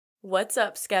What's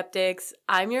up, skeptics?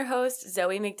 I'm your host,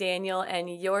 Zoe McDaniel, and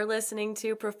you're listening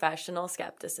to Professional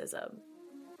Skepticism.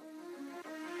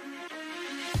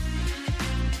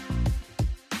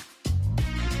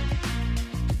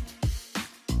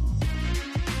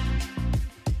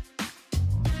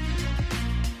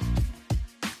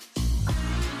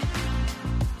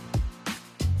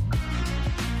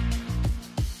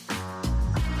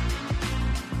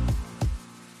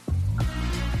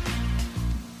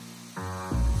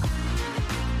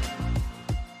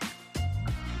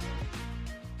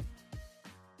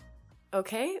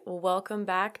 Okay, welcome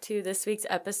back to this week's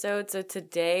episode. So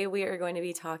today we are going to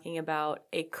be talking about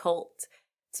a cult.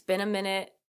 It's been a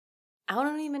minute. I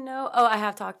don't even know. Oh, I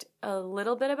have talked a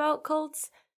little bit about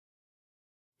cults,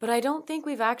 but I don't think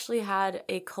we've actually had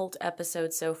a cult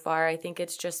episode so far. I think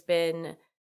it's just been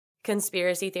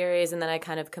conspiracy theories, and then I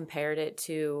kind of compared it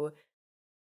to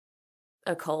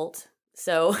a cult.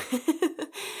 So,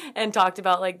 and talked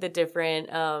about like the different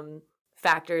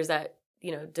factors that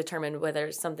determine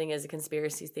whether something is a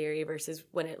conspiracy theory versus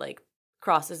when it like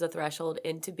crosses the threshold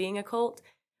into being a cult.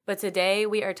 But today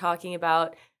we are talking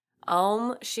about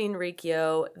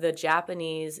Shinrikyo, the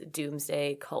Japanese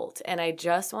Doomsday cult. And I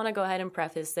just want to go ahead and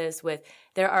preface this with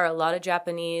there are a lot of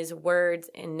Japanese words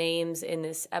and names in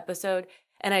this episode,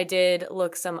 and I did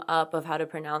look some up of how to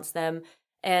pronounce them.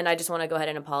 And I just want to go ahead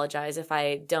and apologize if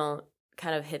I don't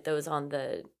kind of hit those on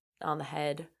the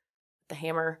head, the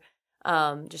hammer.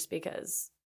 Just because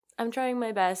I'm trying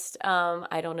my best.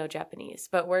 I don't know Japanese,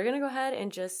 but we're going to go ahead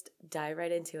and just dive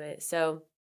right into it. So,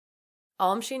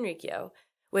 Shinrikyo,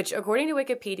 which according to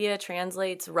Wikipedia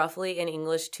translates roughly in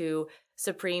English to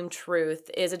Supreme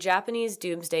Truth, is a Japanese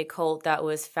doomsday cult that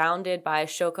was founded by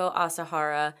Shoko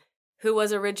Asahara, who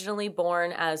was originally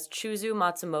born as Chuzu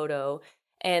Matsumoto,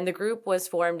 and the group was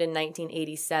formed in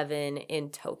 1987 in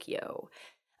Tokyo.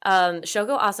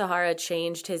 Shoko Asahara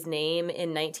changed his name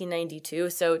in 1992,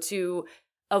 so to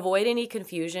avoid any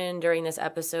confusion during this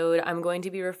episode, I'm going to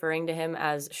be referring to him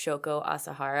as Shoko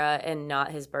Asahara and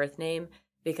not his birth name,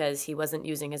 because he wasn't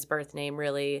using his birth name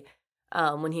really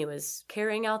when he was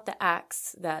carrying out the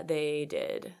acts that they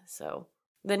did. So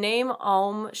the name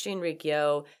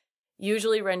Shinrikyo,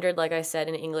 usually rendered, like I said,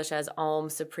 in English as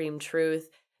Supreme Truth,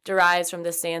 derives from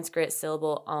the Sanskrit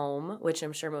syllable Om, which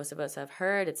I'm sure most of us have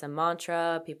heard. It's a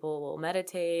mantra. People will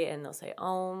meditate and they'll say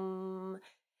Om.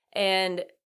 And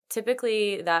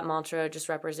typically that mantra just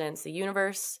represents the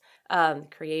universe,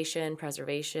 creation,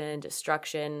 preservation,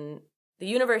 destruction, the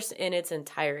universe in its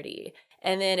entirety.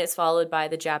 And then it's followed by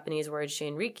the Japanese word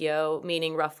Shinrikyo,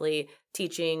 meaning roughly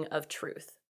teaching of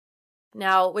truth.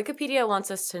 Now, Wikipedia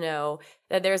wants us to know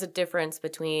that there's a difference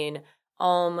between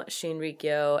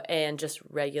Shinrikyo and just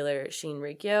regular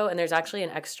Shinrikyo. And there's actually an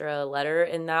extra letter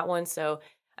in that one, so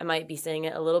I might be saying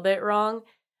it a little bit wrong.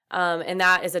 And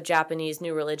that is a Japanese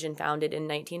new religion founded in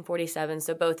 1947.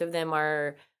 So both of them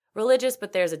are religious,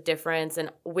 but there's a difference.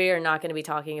 And we're not going to be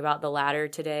talking about the latter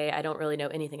today. I don't really know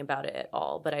anything about it at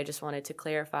all, but I just wanted to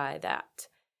clarify that.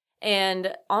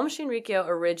 And Shinrikyo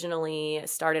originally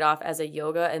started off as a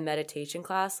yoga and meditation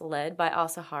class led by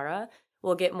Asahara.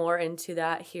 We'll get more into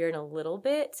that here in a little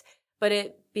bit, but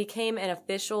it became an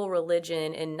official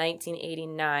religion in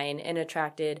 1989 and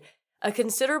attracted a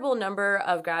considerable number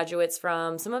of graduates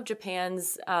from some of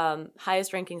Japan's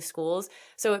highest ranking schools.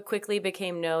 So it quickly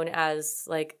became known as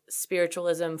like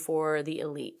spiritualism for the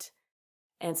elite.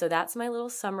 And so that's my little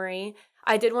summary.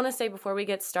 I did want to say before we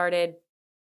get started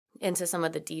into some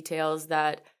of the details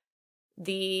that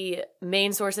the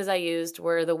main sources I used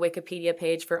were the Wikipedia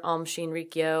page for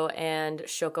Shinrikyo and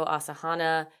Shoko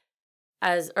Asahara,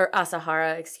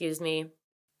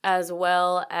 as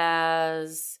well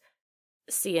as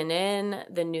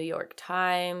CNN, the New York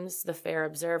Times, the Fair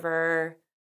Observer,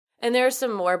 and there's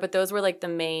some more, but those were like the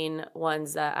main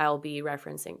ones that I'll be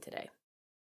referencing today.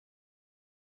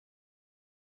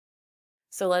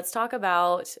 So let's talk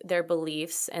about their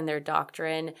beliefs and their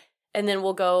doctrine. And then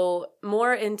we'll go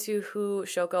more into who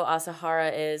Shoko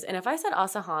Asahara is. And if I said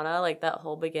Asahana, like that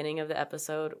whole beginning of the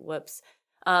episode, whoops.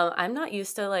 I'm not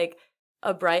used to like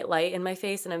a bright light in my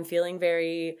face and I'm feeling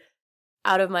very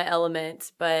out of my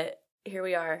element, but here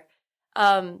we are.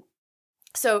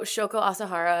 So Shoko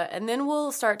Asahara, and then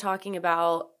we'll start talking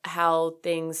about how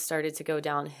things started to go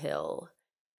downhill,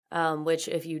 which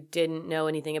if you didn't know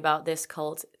anything about this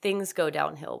cult, things go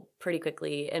downhill pretty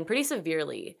quickly and pretty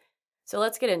severely. So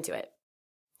let's get into it.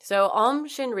 So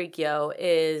Shinrikyo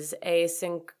is a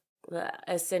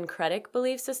syncretic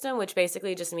belief system, which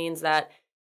basically just means that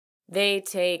they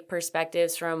take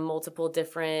perspectives from multiple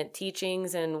different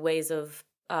teachings and ways of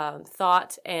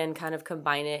thought and kind of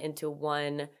combine it into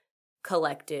one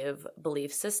collective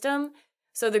belief system.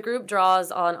 So the group draws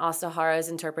on Asahara's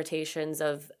interpretations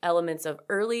of elements of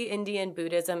early Indian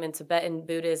Buddhism and Tibetan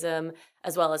Buddhism,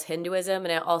 as well as Hinduism.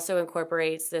 And it also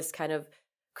incorporates this kind of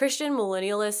Christian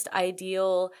millennialist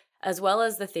ideal, as well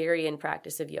as the theory and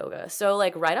practice of yoga. So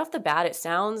like right off the bat, it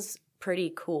sounds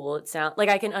pretty cool. It sounds like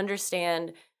I can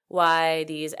understand why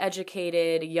these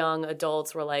educated young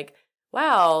adults were like,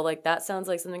 wow, like that sounds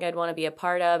like something I'd want to be a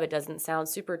part of. It doesn't sound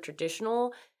super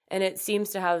traditional. And it seems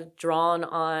to have drawn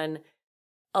on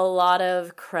a lot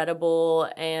of credible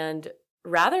and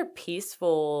rather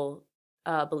peaceful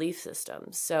belief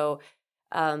systems. So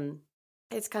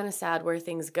it's kind of sad where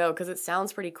things go because it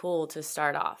sounds pretty cool to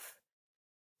start off.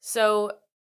 So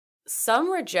some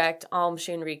reject Aum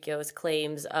Shinrikyo's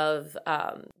claims of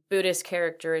Buddhist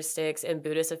characteristics and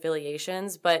Buddhist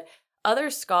affiliations, but other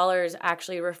scholars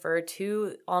actually refer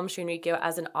to Aum Shinrikyo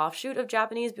as an offshoot of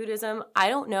Japanese Buddhism. I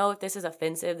don't know if this is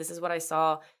offensive. This is what I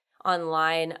saw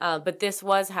online, but this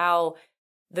was how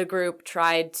the group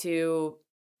tried to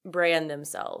brand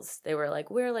themselves. They were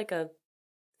like, we're like a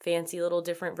fancy little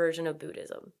different version of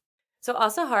Buddhism. So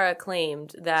Asahara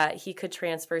claimed that he could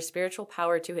transfer spiritual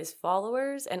power to his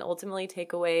followers and ultimately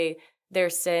take away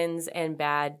their sins and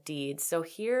bad deeds. So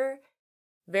here,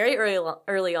 very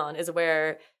early on, is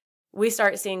where we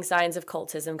start seeing signs of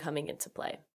cultism coming into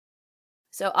play.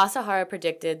 So Asahara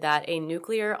predicted that a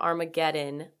nuclear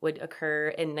Armageddon would occur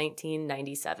in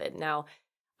 1997. Now,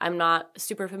 I'm not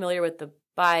super familiar with the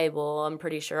Bible. I'm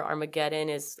pretty sure Armageddon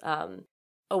is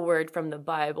a word from the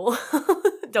Bible.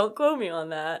 Don't quote me on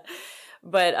that.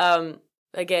 But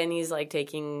again, he's like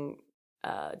taking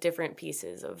different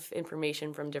pieces of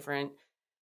information from different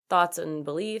thoughts and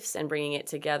beliefs and bringing it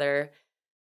together.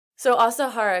 So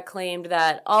Asahara claimed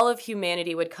that all of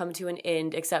humanity would come to an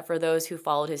end except for those who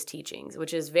followed his teachings,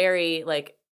 which is very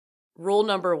like rule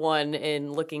number one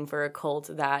in looking for a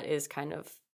cult. That is kind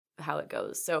of how it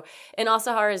goes. So in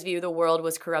Asahara's view, the world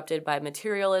was corrupted by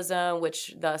materialism,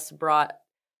 which thus brought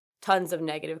tons of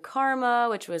negative karma,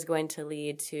 which was going to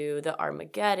lead to the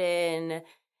Armageddon,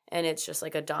 and it's just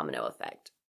like a domino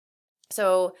effect.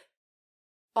 So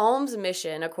Aum's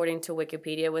mission, according to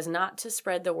Wikipedia, was not to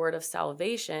spread the word of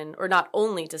salvation, or not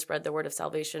only to spread the word of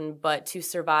salvation, but to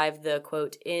survive the,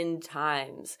 quote, end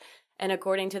times. And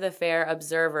according to the Fair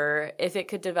Observer, if it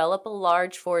could develop a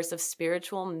large force of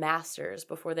spiritual masters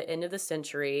before the end of the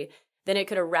century, then it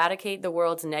could eradicate the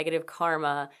world's negative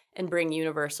karma and bring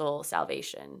universal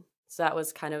salvation. So that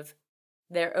was kind of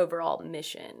their overall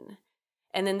mission.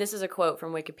 And then this is a quote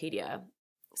from Wikipedia.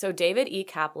 So David E.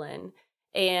 Kaplan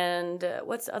and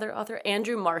what's the other author?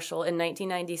 Andrew Marshall in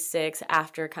 1996,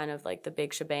 after kind of like the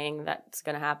big shebang that's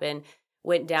going to happen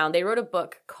went down, they wrote a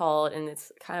book called, and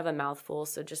it's kind of a mouthful,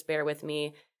 so just bear with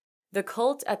me, The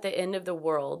Cult at the End of the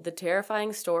World, the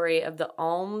terrifying story of the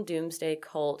Aum Doomsday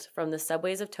cult from the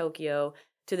subways of Tokyo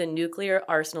to the nuclear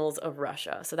arsenals of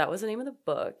Russia. So that was the name of the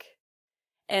book.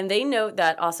 And they note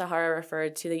that Asahara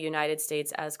referred to the United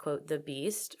States as, quote, the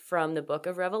beast from the book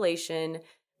of Revelation,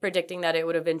 predicting that it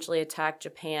would eventually attack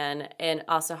Japan, and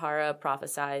Asahara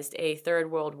prophesized a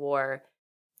third world war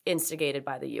instigated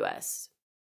by the U.S.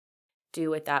 Do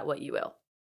with that what you will.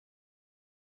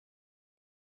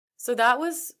 So that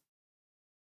was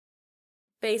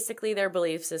basically their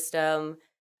belief system.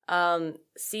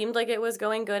 Seemed like it was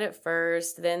going good at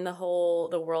first. Then the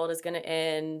world is going to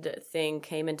end thing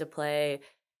came into play,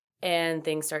 and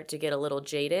things start to get a little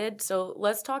jaded. So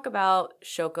let's talk about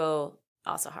Shoko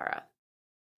Asahara.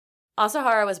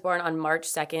 Asahara was born on March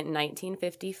 2nd,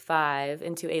 1955,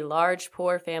 into a large,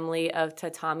 poor family of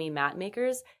tatami mat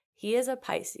makers. He is a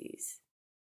Pisces.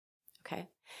 Okay.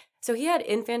 So he had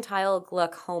infantile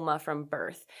glaucoma from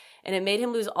birth, and it made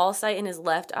him lose all sight in his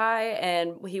left eye,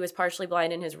 and he was partially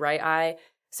blind in his right eye.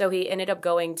 So he ended up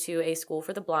going to a school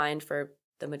for the blind for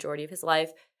the majority of his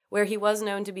life, where he was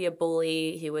known to be a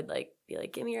bully. He would be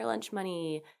like, give me your lunch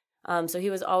money. So he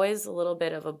was always a little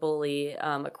bit of a bully,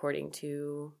 according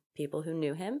to people who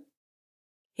knew him.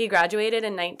 He graduated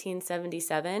in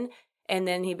 1977, and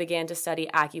then he began to study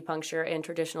acupuncture and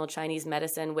traditional Chinese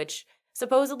medicine, which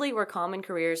supposedly were common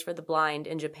careers for the blind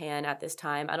in Japan at this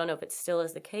time. I don't know if it still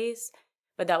is the case,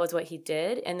 but that was what he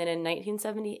did. And then in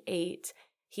 1978,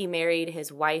 he married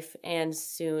his wife and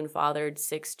soon fathered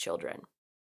 6 children.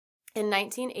 In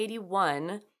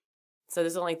 1981, so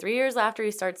this is only 3 years after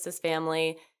he starts this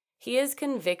family, he is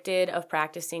convicted of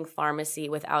practicing pharmacy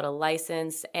without a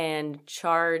license and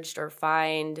charged or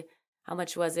fined, how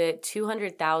much was it?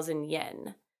 200,000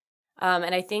 yen.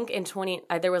 And I think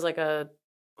there was like a,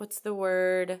 what's the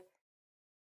word?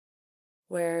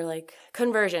 where like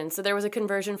conversion. So there was a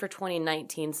conversion for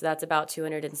 2019. So that's about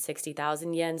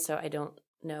 260,000 yen. So I don't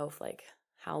know if like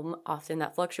how often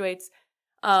that fluctuates.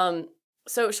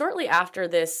 So shortly after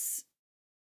this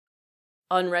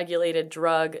unregulated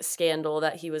drug scandal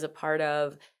that he was a part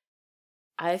of,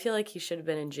 I feel like he should have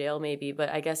been in jail maybe, but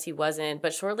I guess he wasn't.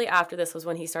 But shortly after this was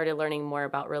when he started learning more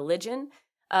about religion.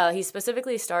 He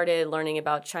specifically started learning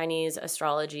about Chinese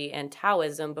astrology and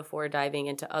Taoism before diving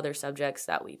into other subjects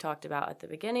that we talked about at the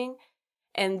beginning.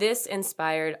 And this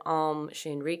inspired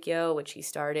Shinrikyo, which he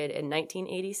started in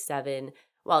 1987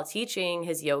 while teaching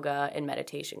his yoga and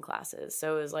meditation classes.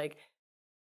 So it was like,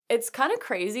 it's kind of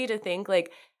crazy to think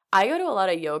like, I go to a lot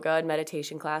of yoga and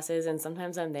meditation classes, and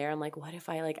sometimes I'm there, I'm like, what if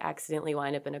I like accidentally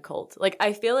wind up in a cult? Like,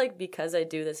 I feel like because I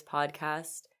do this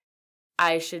podcast,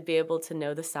 I should be able to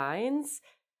know the signs.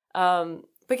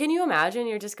 But can you imagine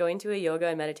you're just going to a yoga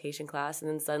and meditation class and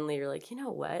then suddenly you're like, you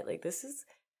know what? Like, this is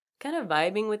kind of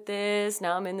vibing with this.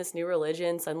 Now I'm in this new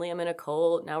religion. Suddenly I'm in a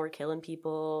cult. Now we're killing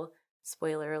people.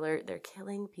 Spoiler alert, they're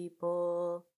killing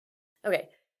people. Okay,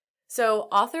 so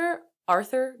author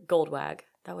Arthur Goldwag,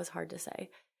 that was hard to say,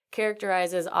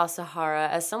 characterizes Asahara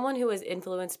as someone who was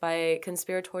influenced by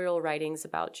conspiratorial writings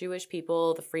about Jewish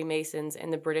people, the Freemasons,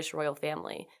 and the British royal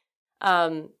family,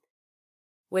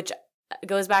 which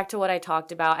goes back to what I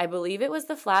talked about. I believe it was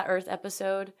the Flat Earth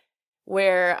episode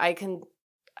where I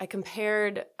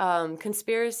compared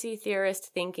conspiracy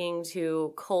theorist thinking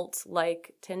to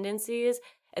cult-like tendencies,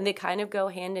 and they kind of go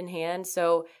hand in hand.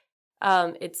 So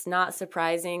it's not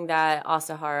surprising that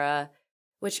Asahara,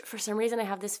 which for some reason I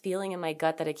have this feeling in my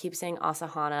gut that I keep saying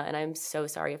Asahana, and I'm so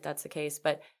sorry if that's the case,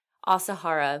 but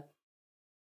Asahara,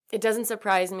 it doesn't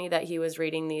surprise me that he was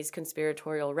reading these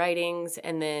conspiratorial writings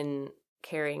and then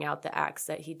carrying out the acts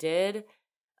that he did.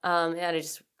 And I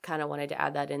just kind of wanted to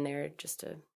add that in there just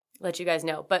to let you guys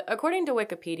know. But according to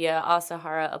Wikipedia,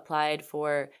 Asahara applied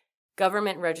for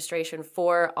government registration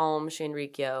for Aum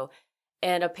Shinrikyo.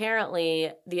 And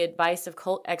apparently the advice of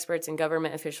cult experts and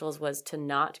government officials was to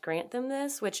not grant them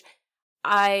this, which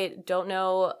I don't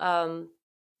know.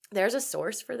 There's a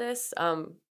source for this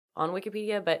on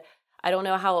Wikipedia, but I don't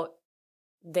know how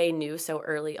they knew so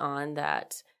early on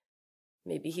that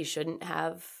maybe he shouldn't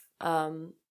have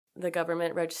the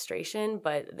government registration,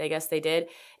 but I guess they did.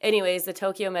 Anyways, the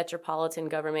Tokyo Metropolitan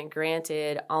Government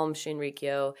granted Aum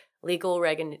Shinrikyo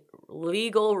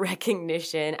legal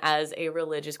recognition as a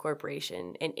religious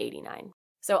corporation in 89.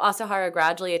 So Asahara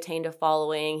gradually attained a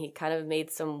following. He kind of made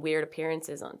some weird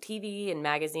appearances on TV and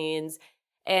magazines,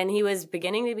 and he was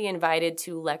beginning to be invited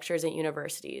to lectures at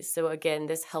universities. So again,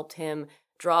 this helped him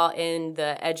draw in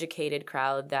the educated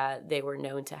crowd that they were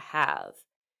known to have.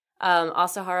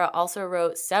 Asahara also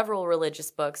wrote several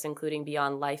religious books, including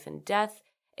Beyond Life and Death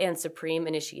and Supreme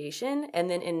Initiation. And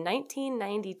then in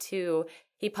 1992,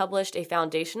 he published a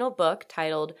foundational book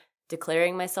titled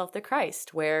Declaring Myself the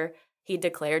Christ, where he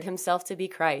declared himself to be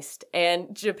Christ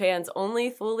and Japan's only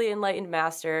fully enlightened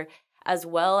master, as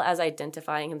well as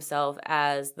identifying himself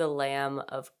as the Lamb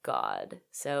of God.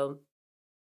 So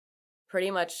pretty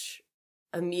much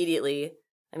immediately,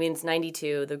 I mean, it's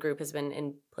 92, the group has been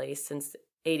in place since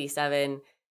 87.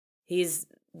 He's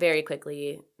very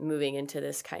quickly moving into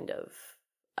this kind of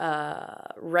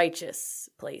righteous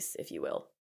place, if you will.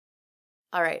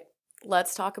 All right,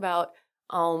 let's talk about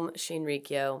Aum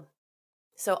Shinrikyo.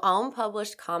 So Aum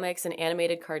published comics and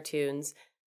animated cartoons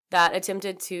that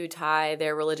attempted to tie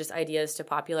their religious ideas to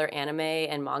popular anime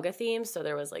and manga themes. So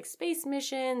there was like space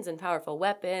missions and powerful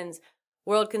weapons,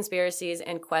 world conspiracies,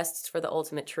 and quests for the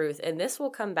ultimate truth. And this will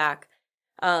come back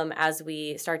as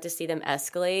we start to see them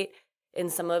escalate in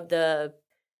some of the,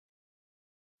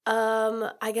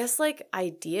 I guess, like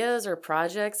ideas or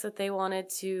projects that they wanted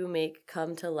to make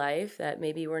come to life that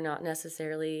maybe were not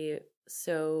necessarily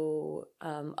so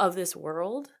of this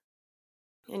world.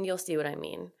 And you'll see what I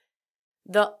mean.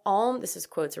 The Aum, this is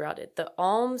quotes around it, the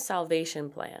Aum Salvation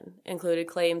Plan included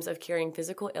claims of curing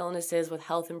physical illnesses with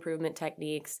health improvement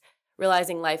techniques,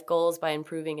 realizing life goals by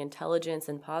improving intelligence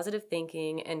and positive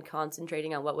thinking, and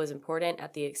concentrating on what was important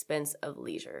at the expense of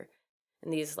leisure.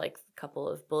 And these like couple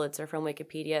of bullets are from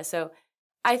Wikipedia. So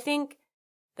I think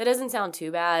that doesn't sound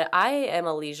too bad. I am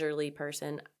a leisurely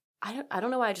person. I don't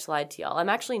know why I just lied to y'all. I'm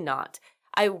actually not.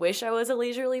 I wish I was a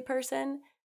leisurely person.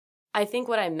 I think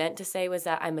what I meant to say was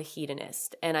that I'm a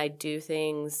hedonist and I do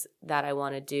things that I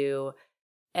want to do,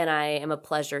 and I am a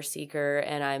pleasure seeker,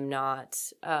 and I'm not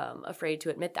afraid to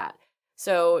admit that.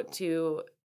 So to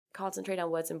concentrate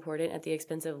on what's important at the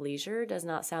expense of leisure does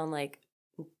not sound like,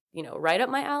 you know, right up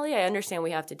my alley. I understand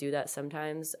we have to do that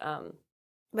sometimes. But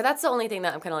that's the only thing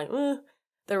that I'm kind of like,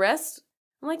 the rest,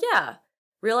 I'm like, yeah,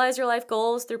 realize your life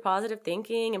goals through positive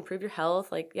thinking, improve your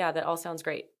health. Like, yeah, that all sounds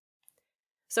great.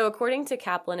 So according to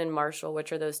Kaplan and Marshall,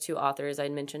 which are those two authors I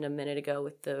mentioned a minute ago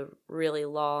with the really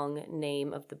long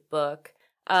name of the book,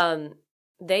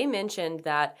 they mentioned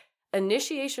that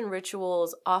initiation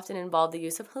rituals often involve the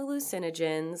use of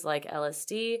hallucinogens like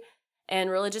LSD, and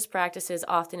religious practices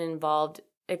often involved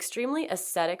extremely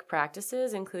ascetic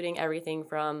practices, including everything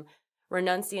from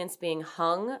renunciants being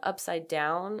hung upside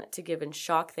down to given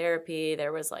shock therapy.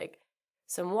 There was like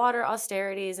some water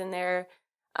austerities in there.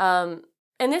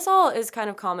 And this all is kind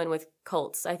of common with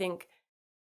cults. I think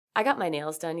I got my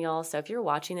nails done, y'all. So if you're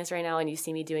watching this right now and you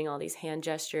see me doing all these hand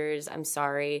gestures, I'm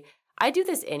sorry. I do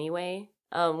this anyway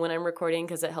when I'm recording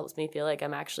because it helps me feel like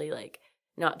I'm actually like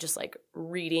not just like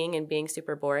reading and being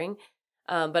super boring.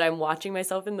 But I'm watching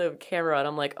myself in the camera and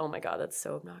I'm like, oh my God, that's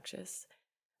so obnoxious.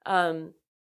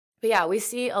 But yeah, we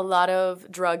see a lot of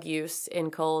drug use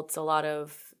in cults, a lot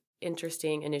of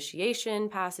interesting initiation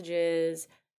passages.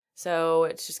 So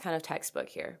it's just kind of textbook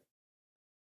here.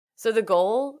 So the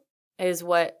goal is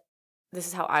this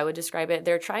is how I would describe it.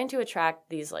 They're trying to attract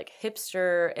these like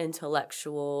hipster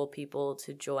intellectual people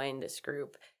to join this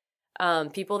group.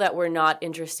 People that were not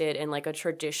interested in like a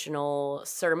traditional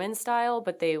sermon style,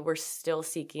 but they were still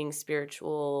seeking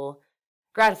spiritual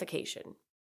gratification.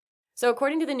 So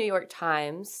according to the New York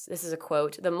Times, this is a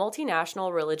quote, the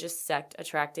multinational religious sect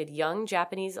attracted young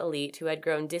Japanese elite who had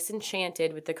grown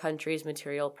disenchanted with the country's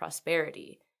material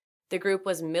prosperity. The group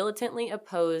was militantly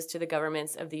opposed to the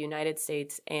governments of the United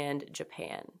States and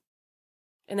Japan.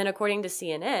 And then according to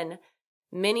CNN,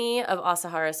 many of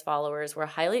Asahara's followers were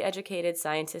highly educated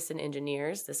scientists and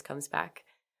engineers. This comes back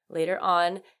later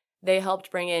on. They helped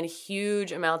bring in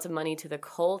huge amounts of money to the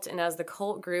cult. And as the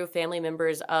cult grew, family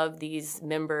members of the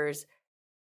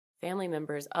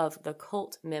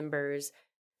cult members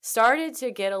started to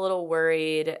get a little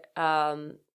worried.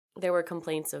 There were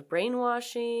complaints of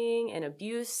brainwashing and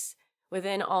abuse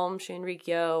within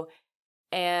Shinrikyo,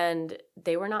 and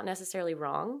they were not necessarily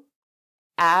wrong.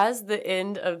 As the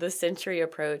end of the century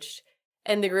approached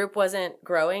and the group wasn't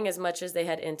growing as much as they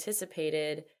had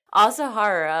anticipated,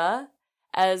 Asahara,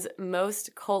 as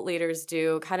most cult leaders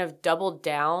do, kind of doubled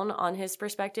down on his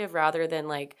perspective rather than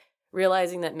like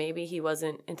realizing that maybe he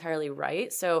wasn't entirely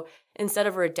right. So instead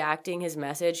of redacting his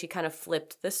message, he kind of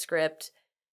flipped the script.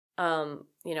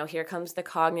 Here comes the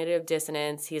cognitive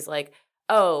dissonance. He's like,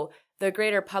 oh, the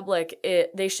greater public,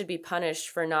 they should be punished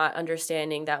for not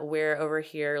understanding that we're over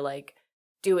here like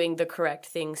doing the correct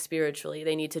thing spiritually.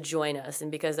 They need to join us. And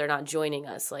because they're not joining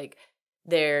us, like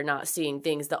they're not seeing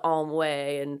things the Alm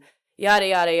way and yada,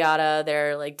 yada, yada.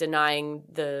 They're like denying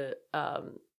the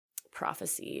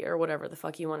prophecy or whatever the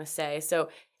fuck you want to say. So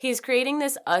he's creating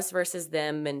this us versus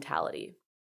them mentality.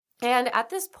 And at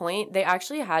this point, they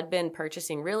actually had been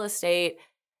purchasing real estate.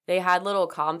 They had little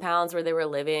compounds where they were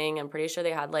living. I'm pretty sure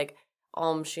they had like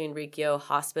Shinrikyo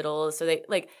hospitals. So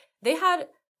they had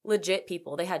legit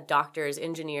people. They had doctors,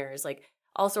 engineers, like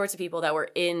all sorts of people that were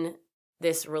in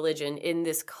this religion, in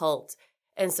this cult.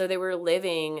 And so they were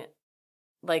living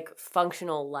like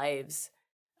functional lives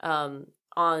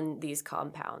on these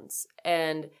compounds.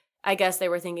 And I guess they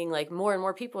were thinking like more and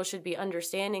more people should be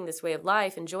understanding this way of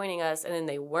life and joining us, and then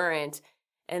they weren't.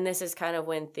 And this is kind of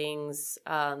when things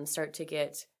start to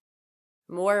get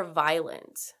more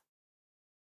violent.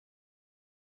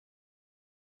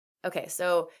 Okay,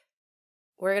 so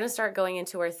we're going to start going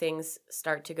into where things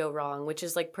start to go wrong, which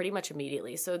is like pretty much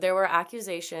immediately. So there were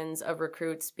accusations of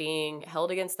recruits being held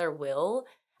against their will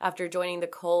after joining the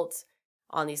cult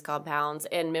on these compounds,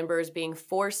 and members being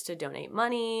forced to donate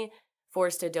money,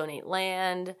 forced to donate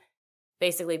land,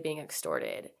 basically being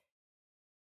extorted.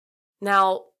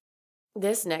 Now,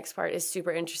 this next part is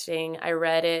super interesting. I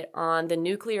read it on the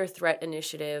Nuclear Threat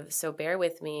Initiative, so bear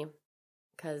with me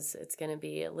because it's going to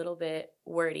be a little bit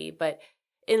wordy, but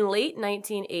in late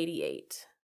 1988,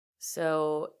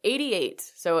 so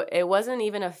it wasn't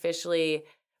even officially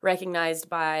recognized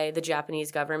by the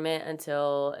Japanese government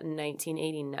until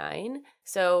 1989.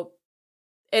 So,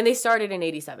 and they started in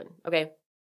 87, okay?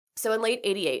 So in late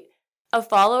 88, a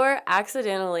follower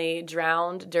accidentally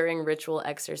drowned during ritual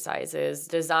exercises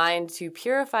designed to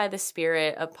purify the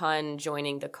spirit upon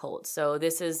joining the cult. So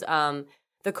this is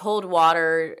the cold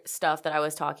water stuff that I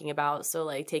was talking about. So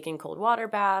like taking cold water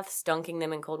baths, dunking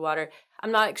them in cold water.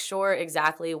 I'm not sure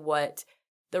exactly what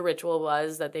the ritual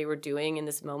was that they were doing in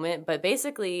this moment, but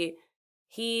basically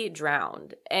he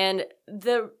drowned. And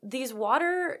these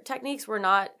water techniques were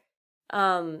not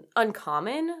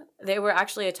uncommon. They were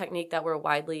actually a technique that were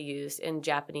widely used in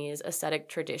Japanese ascetic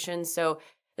traditions. So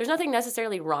there's nothing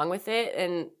necessarily wrong with it.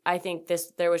 And I think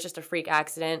there was just a freak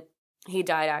accident. He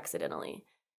died accidentally.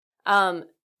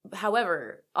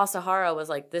 However, Asahara was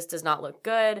like, this does not look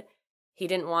good. He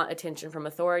didn't want attention from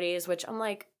authorities, which I'm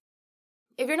like,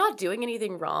 if you're not doing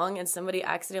anything wrong and somebody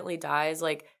accidentally dies,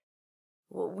 like,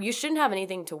 well, you shouldn't have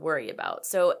anything to worry about.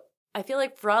 So I feel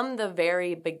like from the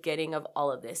very beginning of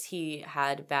all of this, he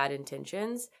had bad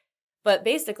intentions. But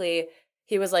basically,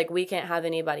 he was like, we can't have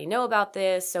anybody know about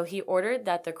this. So he ordered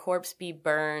that the corpse be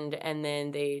burned and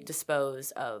then they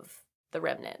dispose of the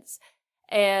remnants.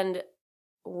 And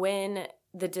when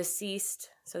the deceased,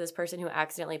 so this person who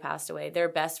accidentally passed away, their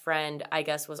best friend, I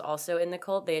guess, was also in the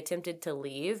cult, they attempted to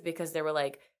leave because they were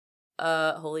like,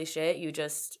 holy shit, you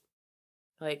just,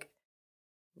 like,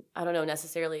 I don't know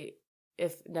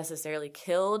if necessarily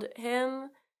killed him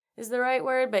is the right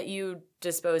word, but you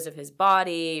disposed of his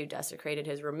body, you desecrated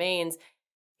his remains.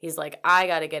 He's like, I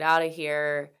gotta get out of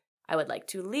here. I would like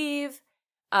to leave.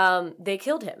 They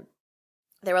killed him.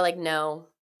 They were like, no,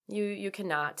 you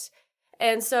cannot.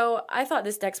 And so I thought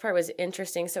this next part was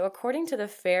interesting. So according to the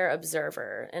Fair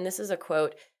Observer, and this is a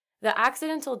quote, the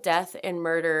accidental death and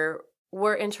murder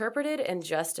were interpreted and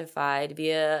justified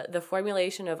via the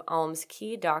formulation of Aum's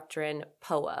key doctrine,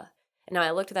 POA. Now, I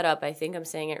looked that up. I think I'm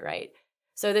saying it right.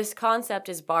 So this concept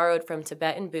is borrowed from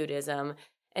Tibetan Buddhism,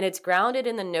 and it's grounded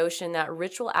in the notion that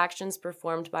ritual actions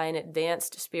performed by an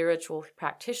advanced spiritual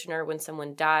practitioner when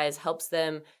someone dies helps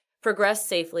them progress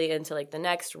safely into like the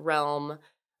next realm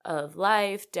of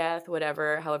life, death,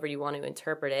 whatever, however you want to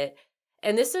interpret it.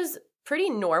 And this is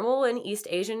pretty normal in East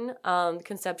Asian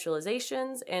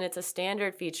conceptualizations, and it's a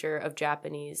standard feature of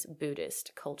Japanese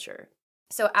Buddhist culture.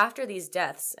 So after these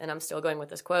deaths, and I'm still going with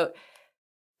this quote,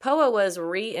 POA was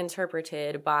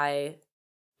reinterpreted by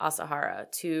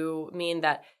Asahara to mean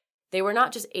that they were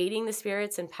not just aiding the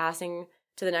spirits and passing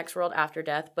to the next world after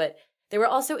death, but they were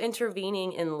also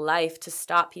intervening in life to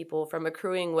stop people from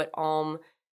accruing what Aum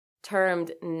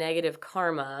termed negative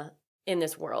karma in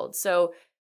this world. So,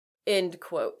 end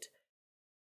quote.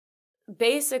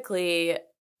 Basically,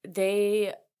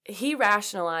 he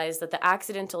rationalized that the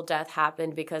accidental death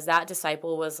happened because that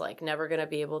disciple was like never going to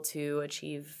be able to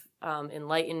achieve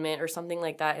enlightenment or something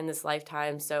like that in this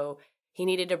lifetime. So he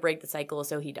needed to break the cycle,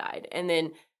 so he died. And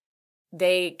then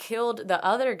they killed the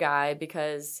other guy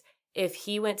because if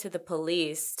he went to the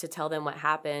police to tell them what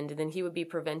happened, then he would be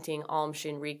preventing Aum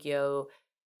Shinrikyo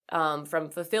from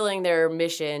fulfilling their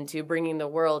mission to bringing the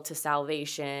world to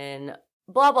salvation,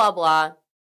 blah, blah, blah.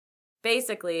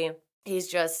 Basically, he's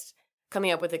just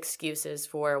coming up with excuses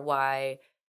for why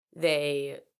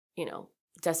they,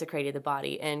 desecrated the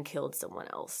body and killed someone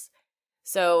else.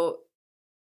 So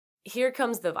here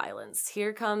comes the violence.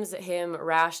 Here comes him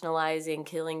rationalizing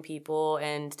killing people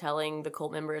and telling the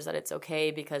cult members that it's okay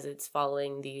because it's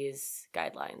following these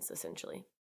guidelines, essentially.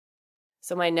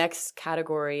 So my next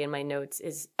category in my notes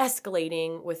is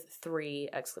escalating with 3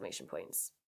 exclamation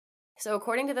points. So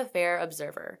according to the Fair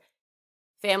Observer,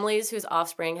 families whose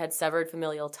offspring had severed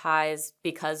familial ties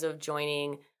because of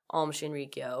joining Aum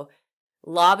Shinrikyo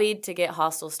lobbied to get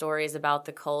hostile stories about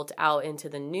the cult out into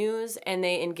the news, and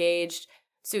they engaged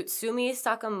Tsutsumi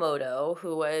Sakamoto,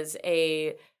 who was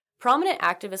a prominent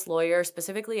activist lawyer,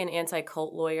 specifically an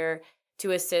anti-cult lawyer, to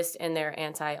assist in their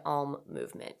anti-Aum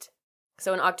movement.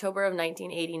 So in October of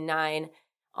 1989,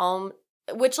 October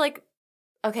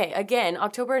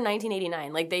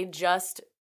 1989, they just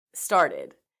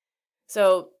started.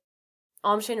 So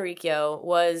Aum Shinrikyo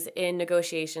was in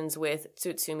negotiations with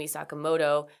Tsutsumi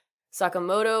Sakamoto.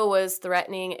 Sakamoto was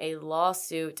threatening a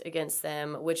lawsuit against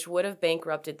them, which would have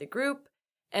bankrupted the group.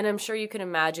 And I'm sure you can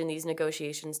imagine these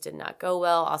negotiations did not go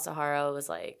well. Asahara was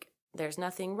like, there's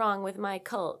nothing wrong with my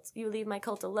cult. You leave my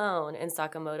cult alone. And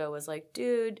Sakamoto was like,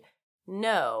 dude,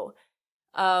 no.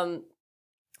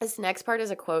 This next part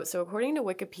is a quote. So according to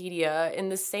Wikipedia, in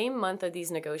the same month of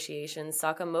these negotiations,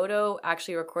 Sakamoto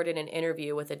actually recorded an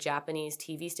interview with a Japanese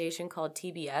TV station called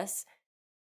TBS.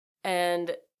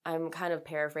 And I'm kind of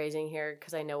paraphrasing here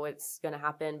because I know what's going to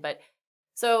happen. But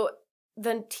so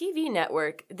the TV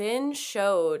network then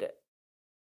showed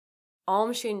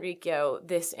Aum Shinrikyo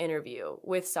this interview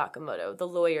with Sakamoto, the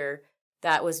lawyer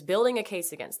that was building a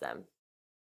case against them.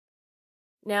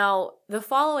 Now, the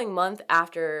following month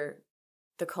after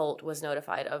the cult was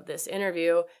notified of this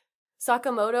interview,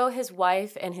 Sakamoto, his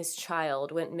wife, and his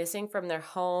child went missing from their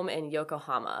home in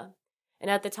Yokohama. And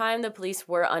at the time, the police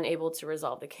were unable to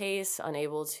resolve the case,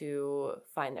 unable to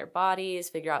find their bodies,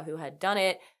 figure out who had done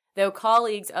it, though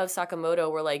colleagues of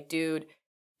Sakamoto were like, dude,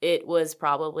 it was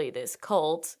probably this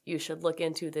cult. You should look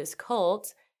into this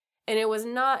cult. And it was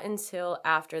not until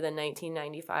after the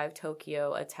 1995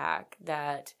 Tokyo attack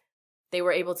that they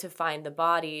were able to find the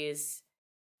bodies,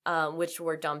 which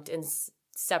were dumped in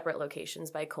separate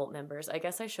locations by cult members. I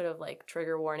guess I should have like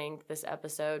trigger warning this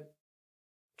episode.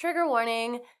 Trigger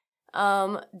warning,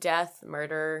 death,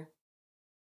 murder.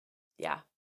 Yeah.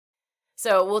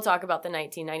 So we'll talk about the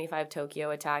 1995 Tokyo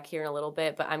attack here in a little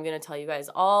bit, but I'm going to tell you guys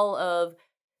all of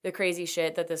the crazy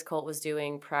shit that this cult was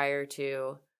doing prior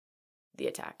to the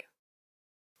attack.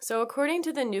 So according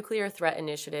to the Nuclear Threat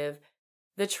Initiative,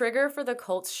 the trigger for the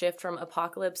cult's shift from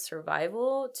apocalypse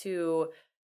survival to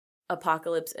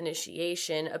apocalypse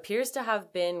initiation appears to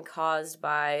have been caused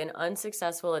by an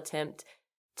unsuccessful attempt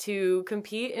to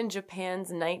compete in Japan's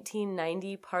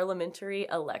 1990 parliamentary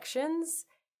elections,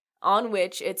 on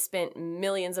which it spent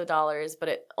millions of dollars, but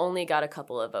it only got a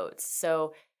couple of votes.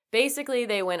 So basically,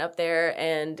 they went up there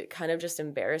and kind of just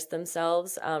embarrassed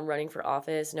themselves running for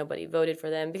office. Nobody voted for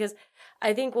them because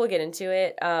I think we'll get into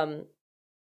it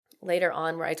later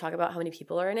on where I talk about how many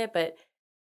people are in it, but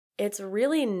it's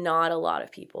really not a lot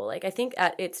of people. Like, I think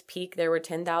at its peak, there were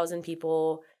 10,000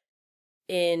 people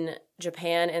in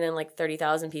Japan and then like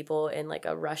 30,000 people in like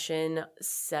a Russian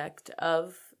sect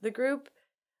of the group.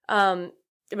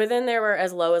 But then there were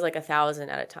as low as like 1,000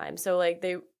 at a time. So like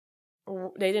they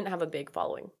didn't have a big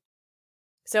following.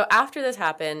 So after this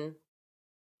happened,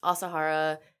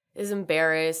 Asahara is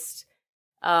embarrassed.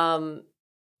 And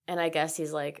I guess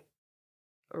he's like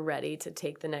ready to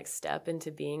take the next step into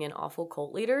being an awful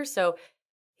cult leader. So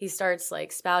he starts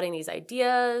like spouting these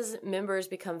ideas. Members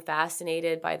become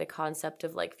fascinated by the concept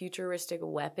of like futuristic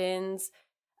weapons.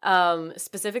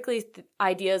 Specifically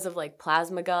ideas of like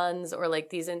plasma guns or like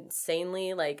these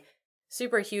insanely like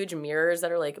super huge mirrors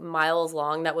that are like miles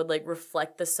long that would like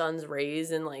reflect the sun's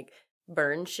rays and like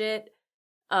burn shit.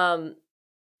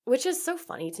 Which is so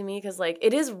funny to me because like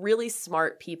it is really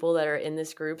smart people that are in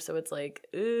this group. So it's like,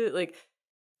 they're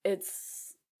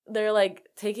like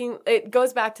it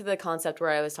goes back to the concept where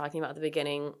I was talking about at the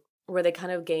beginning, where they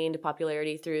kind of gained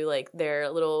popularity through like their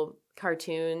little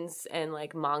cartoons and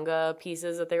like manga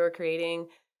pieces that they were creating.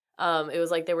 It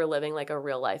was like they were living like a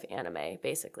real life anime,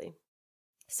 basically.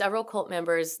 Several cult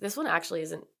members, this one actually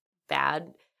isn't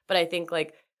bad, but I think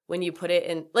like when you put it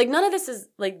in, like none of this is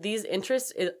like these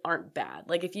interests aren't bad.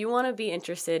 Like if you want to be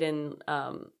interested in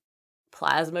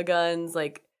plasma guns,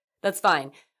 like that's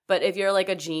fine. But if you're like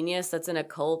a genius that's in a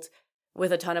cult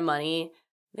with a ton of money,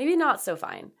 maybe not so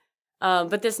fine.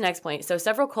 But this next point, so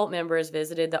several cult members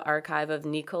visited the archive of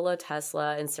Nikola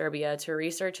Tesla in Serbia to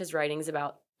research his writings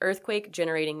about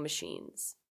earthquake-generating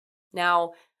machines.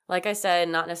 Now, like I said,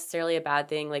 not necessarily a bad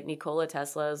thing. Like Nikola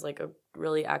Tesla is like a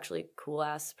really actually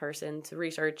cool-ass person to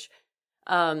research.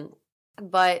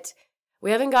 But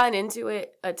we haven't gotten into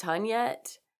it a ton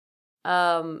yet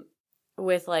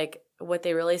with like what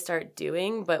they really start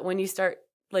doing. But when you start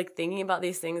like thinking about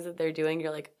these things that they're doing,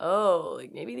 you're like, oh,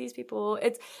 like maybe these people,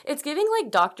 it's giving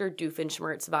like Dr.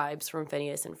 Doofenshmirtz vibes from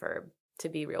Phineas and Ferb, to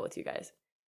be real with you guys.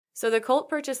 So the cult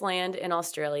purchased land in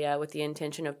Australia with the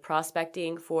intention of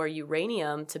prospecting for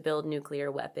uranium to build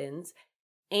nuclear weapons,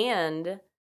 and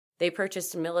they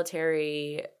purchased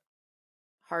military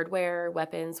hardware,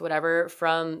 weapons, whatever,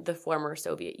 from the former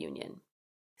Soviet Union.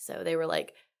 So they were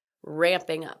like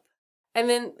ramping up. And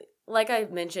then, like I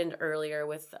mentioned earlier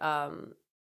with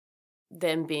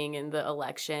them being in the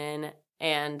election,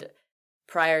 and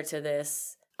prior to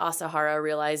this, Asahara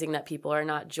realizing that people are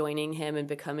not joining him and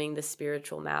becoming the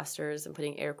spiritual masters, and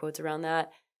putting air quotes around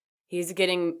that, he's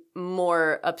getting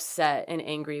more upset and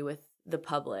angry with the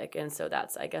public. And so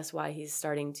that's, I guess, why he's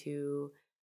starting to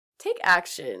take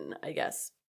action, I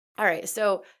guess. All right,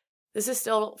 so this is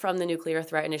still from the Nuclear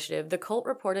Threat Initiative. The cult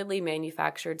reportedly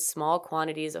manufactured small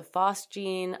quantities of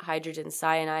phosgene, hydrogen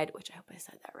cyanide, which I hope I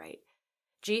said that right,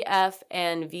 GF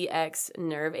and VX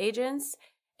nerve agents,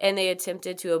 and they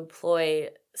attempted to employ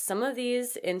some of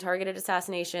these in targeted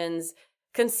assassinations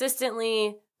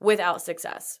consistently without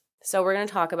success. So we're going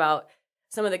to talk about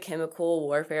some of the chemical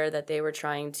warfare that they were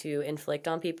trying to inflict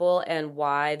on people and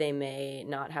why they may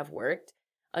not have worked.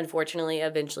 Unfortunately,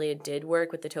 eventually it did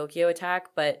work with the Tokyo attack,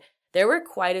 but there were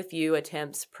quite a few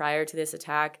attempts prior to this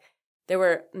attack. There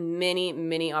were many,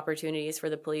 many opportunities for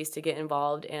the police to get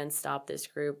involved and stop this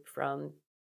group from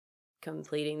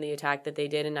completing the attack that they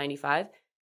did in 95.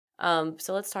 So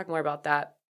let's talk more about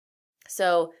that.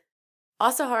 So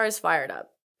Asahara is fired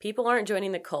up. People aren't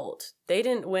joining the cult. They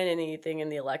didn't win anything in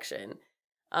the election.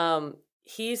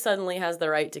 He suddenly has the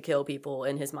right to kill people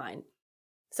in his mind.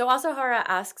 So Asahara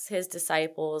asks his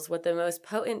disciples what the most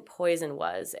potent poison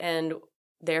was, and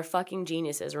they're fucking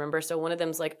geniuses, remember? So one of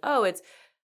them's like, oh, it's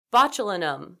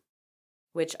botulinum,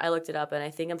 which I looked it up, and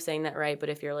I think I'm saying that right, but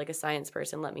if you're like a science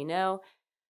person, let me know.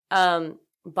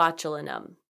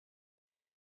 Botulinum.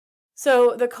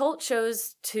 So the cult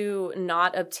chose to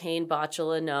not obtain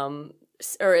botulinum,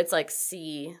 or it's like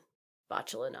C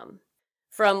botulinum,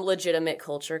 from legitimate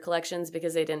culture collections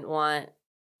because they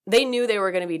knew they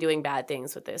were going to be doing bad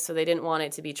things with this, so they didn't want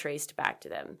it to be traced back to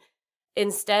them.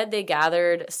 Instead, they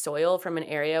gathered soil from an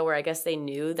area where I guess they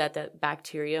knew that the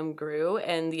bacterium grew,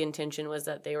 and the intention was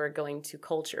that they were going to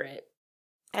culture it.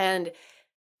 And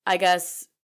I guess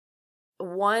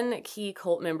one key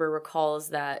cult member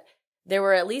recalls that there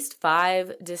were at least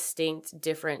 5 distinct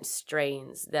different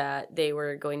strains that they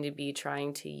were going to be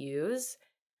trying to use.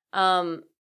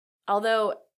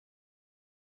 Although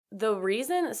the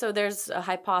reason, so there's a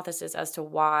hypothesis as to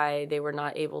why they were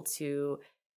not able to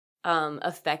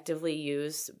effectively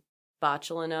use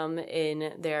botulinum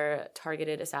in their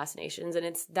targeted assassinations. And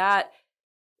it's that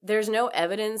there's no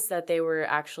evidence that they were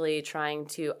actually trying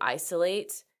to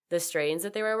isolate the strains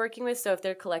that they were working with. So if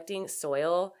they're collecting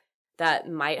soil that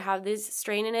might have this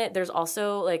strain in it, there's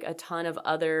also like a ton of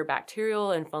other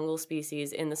bacterial and fungal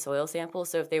species in the soil sample.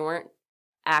 So if they weren't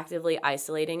actively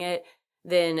isolating it,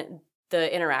 then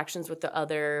the interactions with the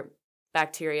other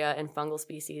bacteria and fungal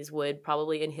species would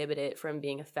probably inhibit it from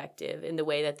being effective in the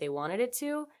way that they wanted it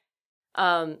to.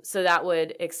 So that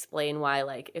would explain why,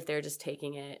 like, if they're just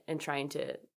taking it and trying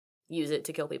to use it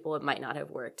to kill people, it might not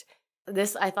have worked.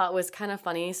 This I thought was kind of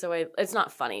funny, so it's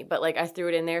not funny, but like I threw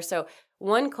it in there. So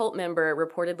one cult member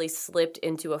reportedly slipped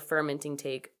into a fermenting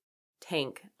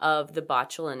tank of the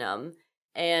botulinum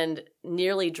and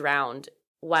nearly drowned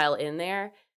while in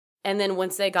there. And then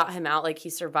once they got him out, like, he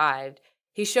survived.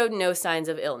 He showed no signs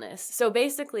of illness. So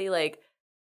basically, like,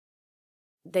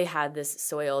 they had this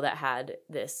soil that had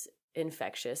this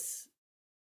infectious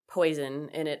poison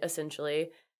in it,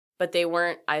 essentially, but they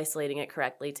weren't isolating it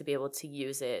correctly to be able to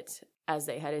use it as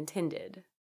they had intended.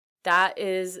 That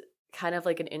is kind of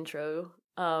like an intro.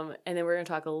 And then we're going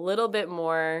to talk a little bit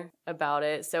more about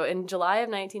it. So in July of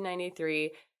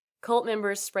 1993, cult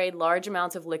members sprayed large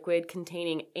amounts of liquid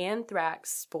containing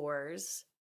anthrax spores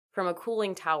from a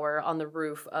cooling tower on the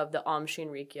roof of the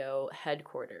Shinrikyo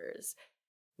headquarters.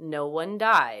 No one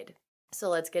died. So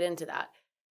let's get into that.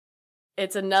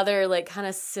 It's another, like, kind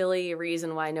of silly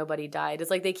reason why nobody died.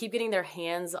 It's like they keep getting their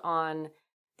hands on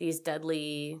these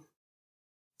deadly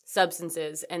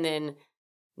substances and then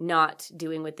not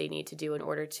doing what they need to do in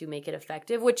order to make it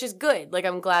effective, which is good. Like,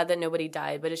 I'm glad that nobody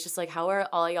died, but it's just like, how are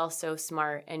all y'all so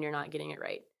smart and you're not getting it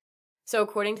right? So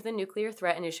according to the Nuclear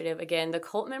Threat Initiative, again, the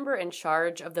cult member in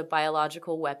charge of the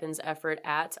biological weapons effort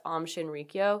at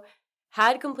Shinrikyo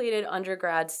had completed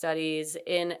undergrad studies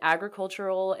in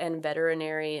agricultural and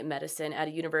veterinary medicine at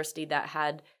a university that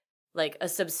had, like, a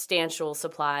substantial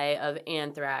supply of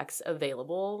anthrax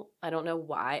available. I don't know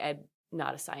why. I'm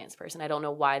not a science person. I don't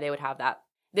know why they would have that.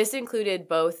 This included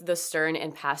both the Stern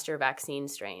and Pasteur vaccine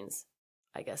strains.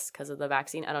 I guess because of the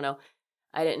vaccine. I don't know.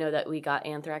 I didn't know that we got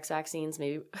anthrax vaccines.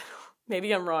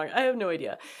 Maybe I'm wrong. I have no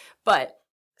idea. But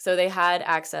so they had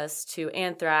access to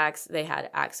anthrax. They had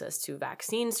access to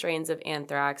vaccine strains of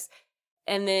anthrax.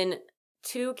 And then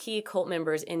 2 key cult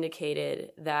members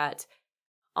indicated that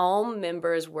all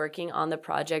members working on the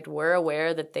project were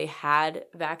aware that they had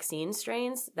vaccine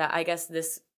strains that I guess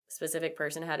this specific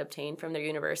person had obtained from their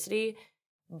university.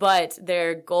 But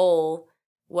their goal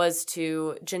was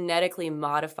to genetically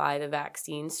modify the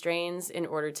vaccine strains in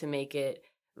order to make it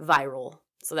viral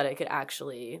so that it could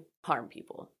actually harm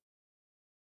people.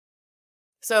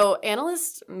 So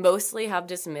analysts mostly have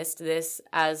dismissed this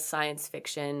as science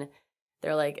fiction.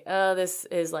 They're like, oh, this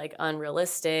is like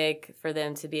unrealistic for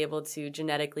them to be able to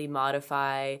genetically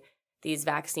modify these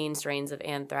vaccine strains of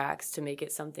anthrax to make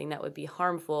it something that would be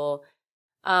harmful.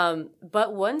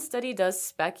 But one study does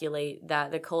speculate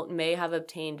that the cult may have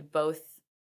obtained both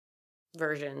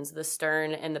versions, the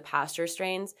Stern and the Pasteur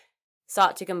strains,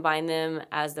 sought to combine them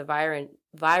as the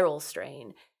viral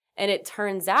strain. And it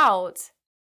turns out,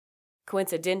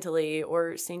 coincidentally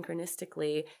or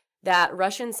synchronistically, that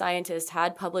Russian scientists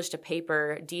had published a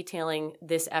paper detailing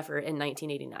this effort in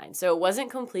 1989. So it wasn't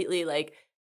completely like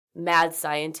mad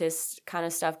scientist kind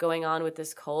of stuff going on with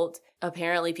this cult.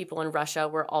 Apparently, people in Russia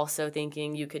were also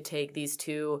thinking you could take these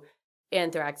 2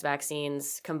 anthrax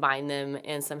vaccines, combine them,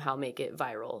 and somehow make it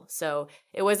viral. So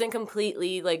it wasn't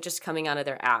completely like just coming out of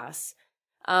their ass.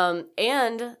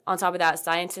 And on top of that,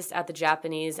 scientists at the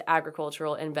Japanese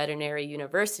Agricultural and Veterinary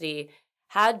University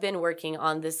had been working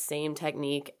on this same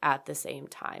technique at the same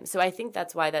time. So I think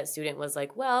that's why that student was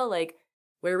like, well, like,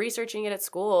 we're researching it at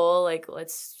school. Like,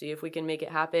 let's see if we can make it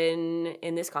happen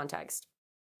in this context.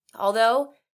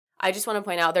 Although, I just want to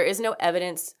point out, there is no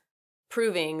evidence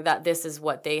proving that this is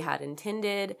what they had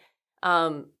intended.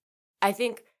 I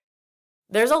think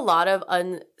there's a lot of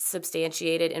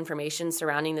unsubstantiated information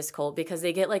surrounding this cult because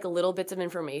they get like little bits of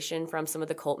information from some of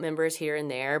the cult members here and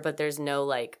there, but there's no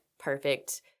like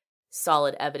perfect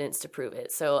solid evidence to prove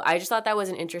it. So I just thought that was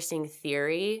an interesting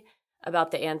theory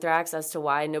about the anthrax as to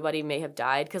why nobody may have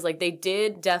died, because like they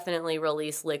did definitely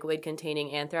release liquid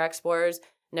containing anthrax spores.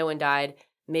 No one died.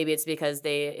 Maybe it's because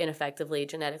they ineffectively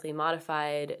genetically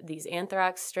modified these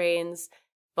anthrax strains,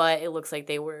 but it looks like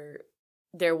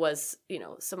there was,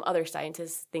 some other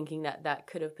scientists thinking that that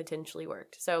could have potentially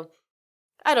worked. So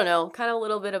I don't know, kind of a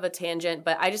little bit of a tangent,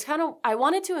 but I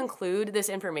wanted to include this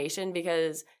information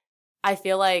because I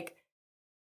feel like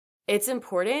it's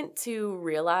important to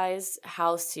realize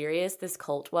how serious this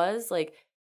cult was. Like,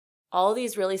 all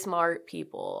these really smart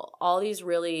people, all these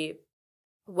really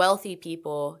wealthy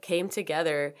people came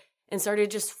together and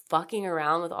started just fucking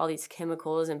around with all these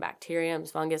chemicals and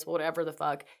bacteriums, fungus, whatever the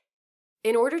fuck,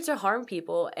 in order to harm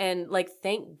people. And like,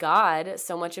 thank God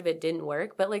so much of it didn't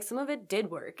work, but like some of it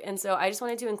did work. And so I just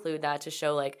wanted to include that to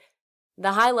show like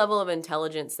the high level of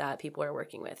intelligence that people are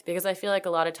working with. Because I feel like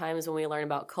a lot of times when we learn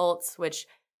about cults, which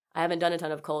I haven't done a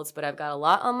ton of cults, but I've got a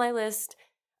lot on my list,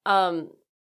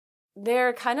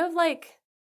 they're kind of like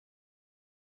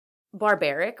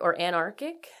barbaric or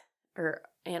archaic.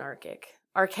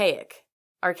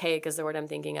 Archaic is the word I'm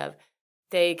thinking of.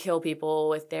 They kill people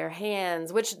with their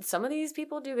hands, which some of these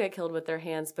people do get killed with their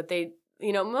hands, but they,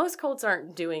 most cults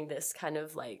aren't doing this kind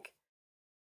of like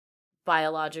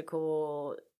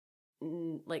biological,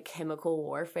 like chemical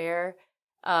warfare.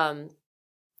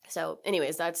 So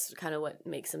anyways, that's kind of what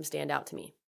makes them stand out to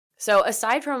me. So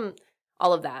aside from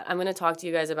all of that, I'm going to talk to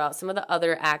you guys about some of the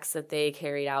other acts that they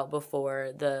carried out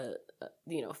before the,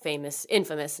 infamous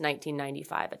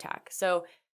 1995 attack. So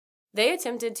they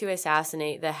attempted to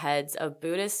assassinate the heads of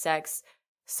Buddhist sects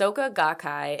Soka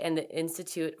Gakkai and the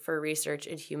Institute for Research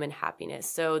in Human Happiness.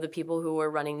 So the people who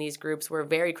were running these groups were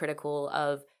very critical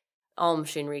of Aum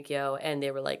Shinrikyo, and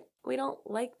they were like, we don't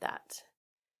like that.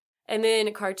 And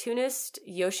then cartoonist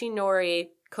Yoshinori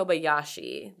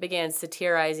Kobayashi began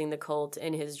satirizing the cult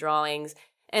in his drawings,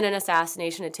 and an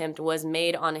assassination attempt was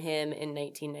made on him in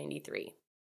 1993.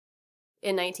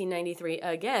 In 1993,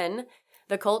 again,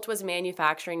 the cult was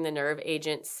manufacturing the nerve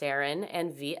agent sarin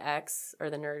and VX, or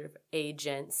the nerve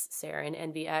agents sarin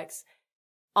and VX.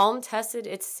 Aum tested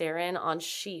its sarin on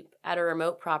sheep at a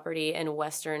remote property in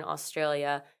Western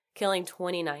Australia, killing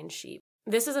 29 sheep.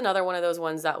 This is another one of those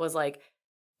ones that was like,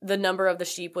 the number of the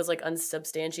sheep was like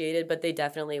unsubstantiated, but they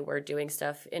definitely were doing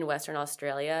stuff in Western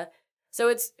Australia. So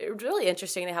it's really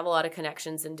interesting. They have a lot of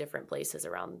connections in different places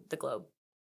around the globe.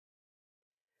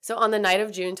 So on the night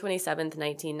of June 27th,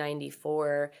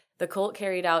 1994, the cult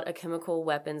carried out a chemical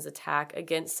weapons attack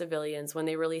against civilians when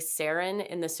they released sarin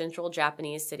in the central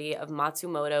Japanese city of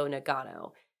Matsumoto,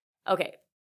 Nagano. Okay,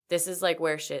 this is like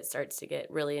where shit starts to get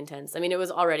really intense. I mean, it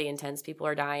was already intense. People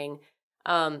are dying.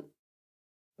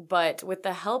 But with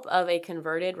the help of a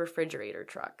converted refrigerator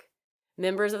truck,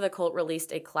 members of the cult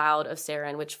released a cloud of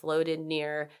sarin which floated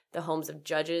near the homes of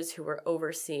judges who were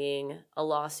overseeing a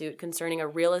lawsuit concerning a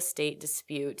real estate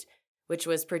dispute which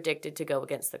was predicted to go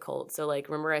against the cult. So like,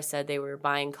 remember I said they were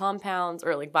buying compounds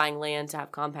or like buying land to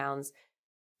have compounds?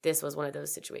 This was one of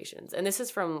those situations. And this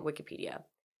is from Wikipedia.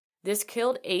 This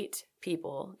killed 8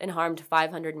 people and harmed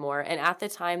 500 more. And at the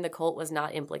time, the cult was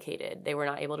not implicated. They were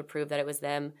not able to prove that it was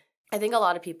them. I think a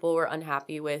lot of people were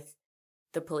unhappy with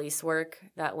the police work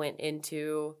that went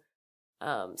into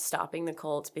stopping the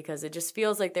cult because it just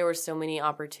feels like there were so many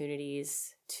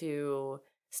opportunities to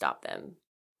stop them.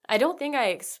 I don't think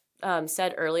I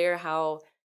said earlier how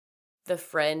the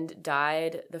friend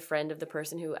died, the friend of the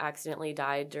person who accidentally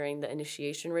died during the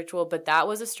initiation ritual, but that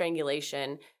was a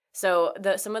strangulation. So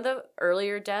some of the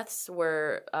earlier deaths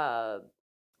were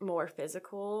more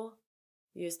physical,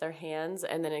 used their hands,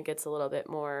 and then it gets a little bit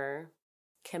more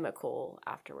chemical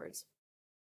afterwards.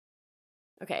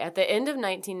 Okay, at the end of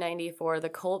 1994, the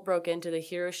cult broke into the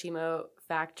Hiroshima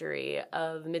factory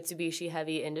of Mitsubishi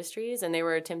Heavy Industries, and they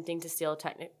were attempting to steal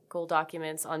technical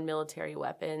documents on military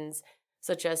weapons,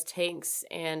 such as tanks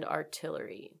and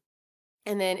artillery.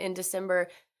 And then in December,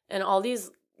 and all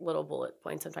these little bullet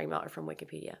points I'm talking about are from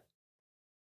Wikipedia.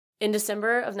 In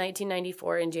December of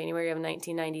 1994 and January of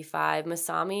 1995,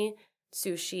 Masami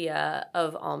Tsuchiya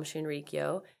of Aum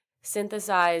Shinrikyo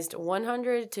synthesized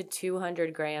 100 to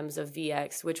 200 grams of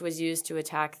VX, which was used to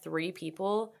attack 3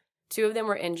 people. 2 of them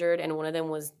were injured and 1 of them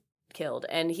was killed.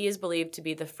 And he is believed to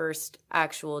be the first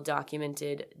actual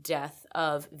documented death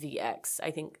of VX,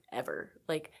 I think, ever.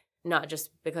 Like, not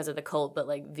just because of the cult, but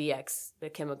like VX, the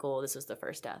chemical, this was the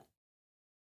first death.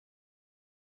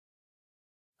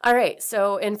 All right,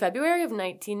 so in February of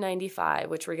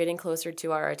 1995, which we're getting closer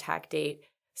to our attack date,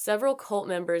 several cult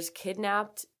members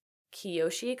kidnapped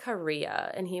Kiyoshi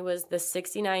Kariya, and he was the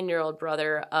 69-year-old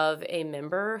brother of a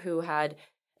member who had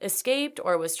escaped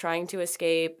or was trying to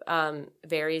escape,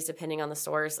 varies depending on the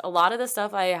source. A lot of the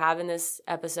stuff I have in this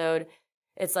episode,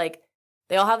 it's like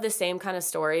they all have the same kind of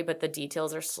story, but the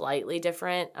details are slightly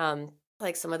different.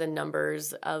 Like some of the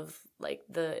numbers of like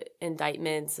the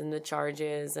indictments and the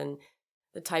charges and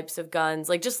the types of guns,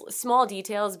 like just small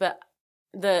details, but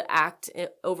the act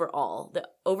overall, the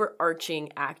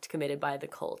overarching act committed by the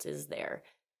cult is there.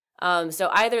 So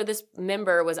either this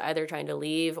member was either trying to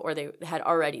leave or they had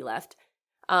already left.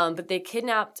 But they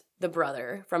kidnapped the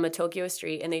brother from a Tokyo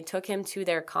street and they took him to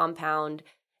their compound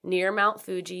near Mount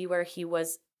Fuji where he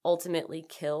was ultimately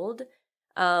killed.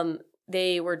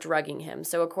 They were drugging him.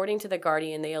 So according to The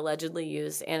Guardian, they allegedly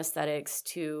used anesthetics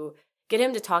to get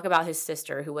him to talk about his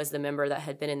sister, who was the member that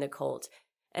had been in the cult.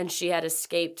 And she had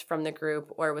escaped from the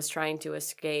group or was trying to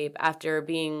escape after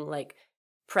being like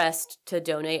pressed to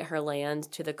donate her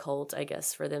land to the cult, I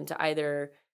guess, for them to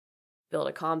either build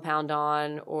a compound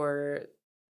on or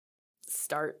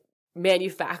start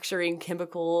manufacturing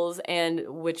chemicals, and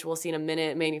which we'll see in a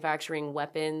minute, manufacturing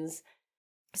weapons.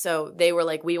 So they were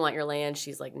like, we want your land.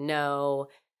 She's like, no.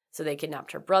 So they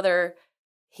kidnapped her brother.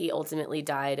 He ultimately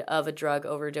died of a drug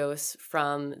overdose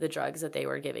from the drugs that they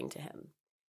were giving to him.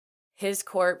 His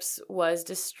corpse was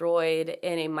destroyed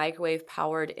in a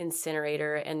microwave-powered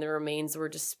incinerator, and the remains were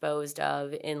disposed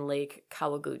of in Lake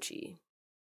Kawaguchi.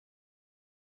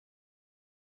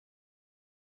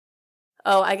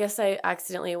 Oh, I guess I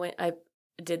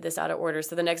did this out of order.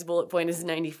 So the next bullet point is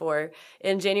 94.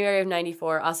 In January of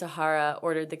 94, Asahara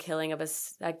ordered the killing of a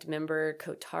sect member,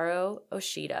 Kotaro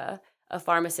Oshida, a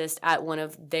pharmacist at one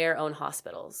of their own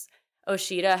hospitals.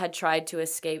 Oshida had tried to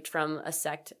escape from a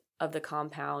sect of the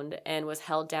compound and was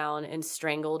held down and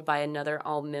strangled by another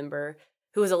ALM member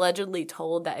who was allegedly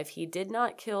told that if he did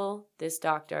not kill this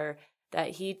doctor,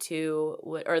 that he too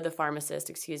would, or the pharmacist,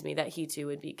 that he too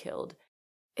would be killed.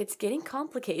 It's getting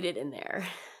complicated in there.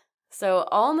 So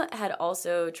Alm had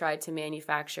also tried to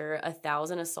manufacture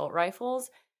 1,000 assault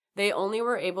rifles. They only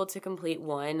were able to complete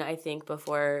one, I think,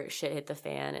 before shit hit the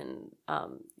fan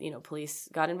and, police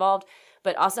got involved.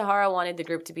 But Asahara wanted the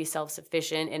group to be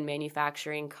self-sufficient in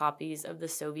manufacturing copies of the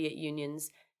Soviet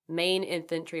Union's main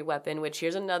infantry weapon, which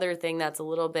here's another thing that's a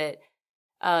little bit,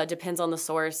 depends on the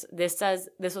source. This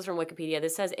was from Wikipedia.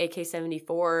 This says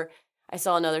AK-74. I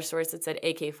saw another source that said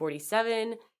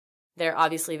AK-47. They're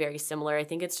obviously very similar. I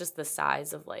think it's just the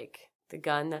size of like the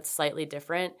gun that's slightly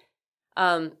different.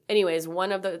 Anyways,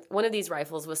 one of these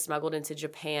rifles was smuggled into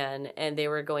Japan, and they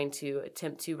were going to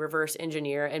attempt to reverse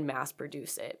engineer and mass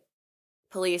produce it.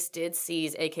 Police did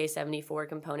seize AK-74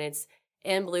 components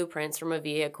and blueprints from a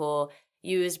vehicle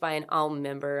used by an ALM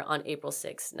member on April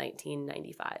 6,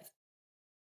 1995.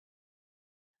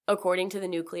 According to the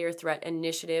Nuclear Threat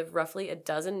Initiative, roughly a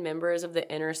dozen members of the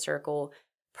Inner Circle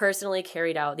personally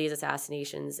carried out these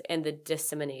assassinations and the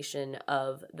dissemination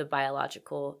of the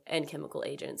biological and chemical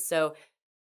agents. So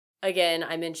again,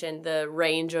 I mentioned the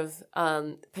range of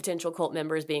potential cult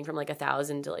members being from like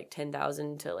 1,000 to like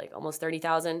 10,000 to like almost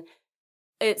 30,000.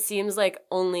 It seems like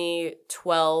only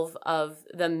 12 of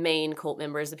the main cult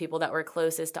members, the people that were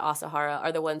closest to Asahara,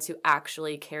 are the ones who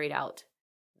actually carried out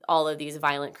all of these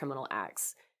violent criminal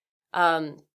acts.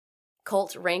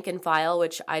 Cult rank and file,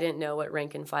 which I didn't know what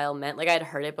rank and file meant. Like, I'd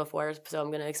heard it before, so I'm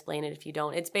going to explain it if you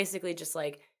don't. It's basically just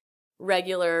like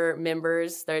regular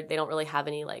members. They don't really have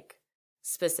any like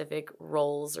specific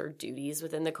roles or duties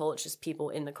within the cult. It's just people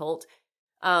in the cult.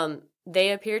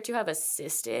 They appear to have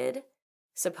assisted,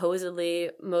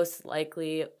 supposedly, most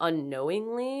likely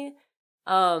unknowingly,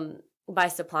 by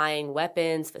supplying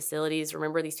weapons, facilities.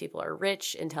 Remember, these people are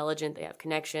rich, intelligent, they have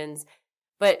connections.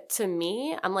 But to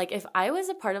me, I'm like, if I was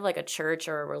a part of like a church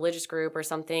or a religious group or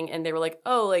something, and they were like,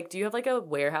 oh, like, do you have like a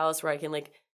warehouse where I can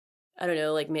like, I don't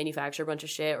know, like manufacture a bunch of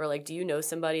shit? Or like, do you know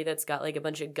somebody that's got like a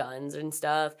bunch of guns and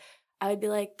stuff? I would be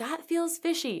like, that feels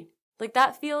fishy. Like,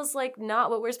 that feels like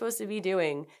not what we're supposed to be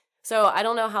doing. So I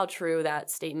don't know how true that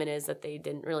statement is that they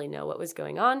didn't really know what was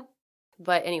going on.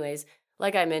 But anyways,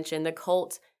 like I mentioned, the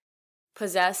cult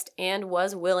possessed and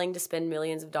was willing to spend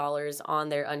millions of dollars on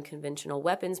their unconventional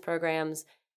weapons programs,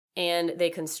 and they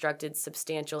constructed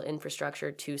substantial infrastructure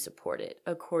to support it,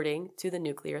 according to the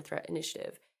Nuclear Threat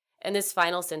Initiative. And this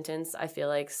final sentence, I feel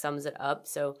like, sums it up.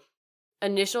 So,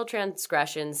 initial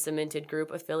transgressions cemented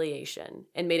group affiliation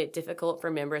and made it difficult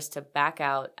for members to back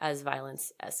out as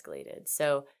violence escalated.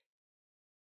 So,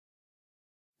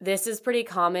 this is pretty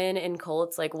common in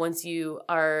cults. Like, once you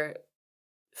are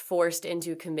forced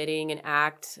into committing an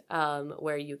act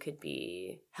where you could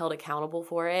be held accountable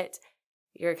for it,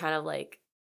 you're kind of like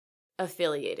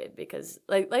affiliated, because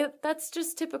like that's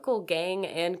just typical gang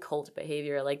and cult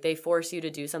behavior. Like they force you to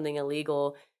do something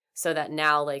illegal so that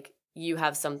now like you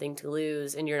have something to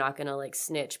lose and you're not going to like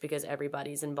snitch because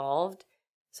everybody's involved.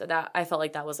 So that I felt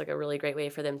like that was like a really great way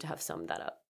for them to have summed that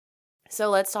up. So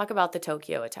let's talk about the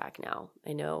Tokyo attack now.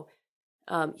 I know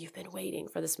you've been waiting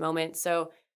for this moment.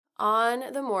 So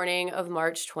on the morning of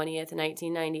March 20th,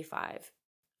 1995,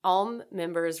 ALM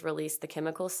members released the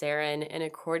chemical sarin in a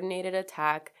coordinated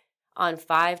attack on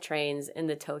 5 trains in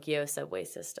the Tokyo subway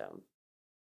system.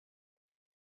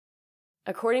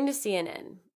 According to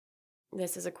CNN,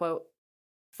 this is a quote,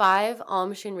 5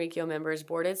 ALM Shinrikyo members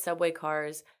boarded subway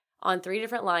cars on 3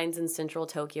 different lines in central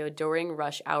Tokyo during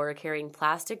rush hour carrying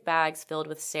plastic bags filled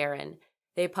with sarin.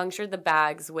 They punctured the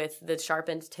bags with the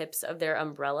sharpened tips of their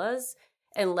umbrellas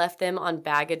and left them on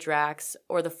baggage racks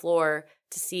or the floor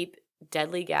to seep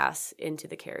deadly gas into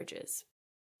the carriages.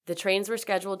 The trains were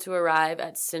scheduled to arrive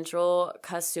at Central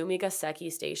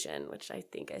Kasumigaseki Station, which I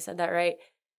think I said that right,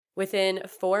 within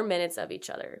 4 minutes of each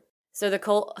other. So the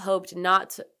cult hoped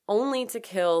not only to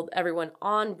kill everyone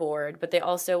on board, but they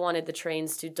also wanted the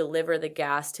trains to deliver the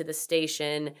gas to the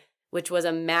station, which was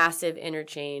a massive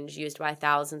interchange used by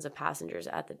thousands of passengers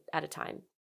at a time.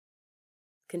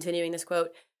 Continuing this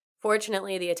quote,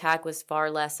 fortunately, the attack was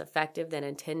far less effective than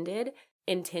intended,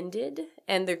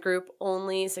 and the group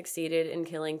only succeeded in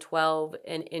killing 12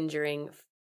 and injuring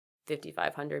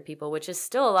 5,500 people, which is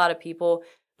still a lot of people,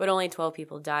 but only 12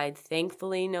 people died.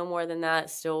 Thankfully, no more than that.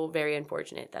 Still very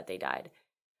unfortunate that they died.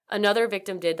 Another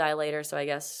victim did die later, so I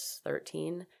guess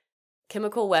 13.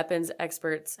 Chemical weapons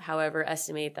experts, however,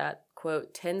 estimate that,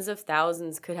 quote, tens of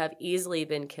thousands could have easily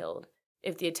been killed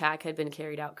if the attack had been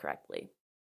carried out correctly.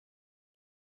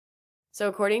 So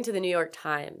according to the New York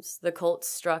Times, the cult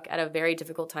struck at a very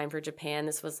difficult time for Japan.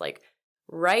 This was like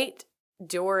right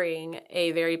during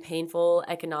a very painful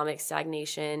economic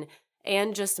stagnation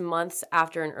and just months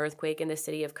after an earthquake in the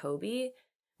city of Kobe,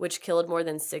 which killed more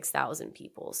than 6,000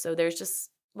 people. So there's just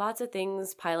lots of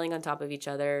things piling on top of each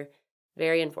other.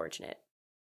 Very unfortunate.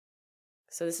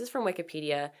 So this is from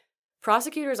Wikipedia.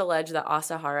 Prosecutors allege that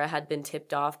Asahara had been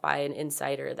tipped off by an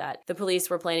insider that the police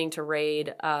were planning to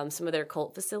raid some of their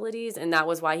cult facilities, and that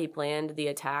was why he planned the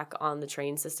attack on the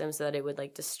train system so that it would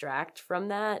like distract from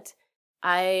that.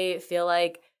 I feel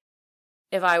like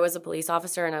if I was a police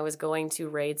officer and I was going to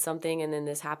raid something and then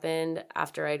this happened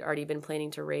after I'd already been planning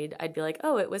to raid, I'd be like,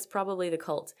 oh, it was probably the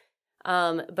cult.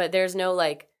 But there's no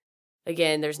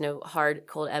there's no hard,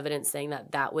 cold evidence saying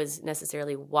that that was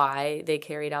necessarily why they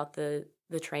carried out the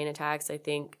train attacks. I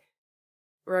think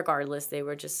regardless, they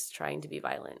were just trying to be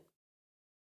violent.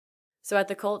 So at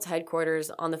the cult's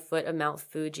headquarters on the foot of Mount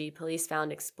Fuji, police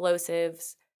found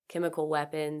explosives, chemical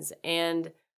weapons,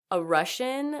 and a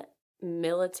Russian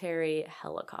military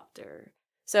helicopter.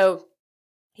 So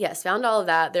yes, found all of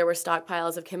that. There were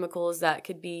stockpiles of chemicals that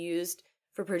could be used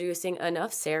for producing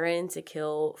enough sarin to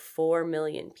kill 4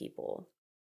 million people.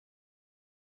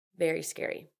 Very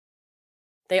scary.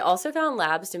 They also found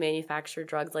labs to manufacture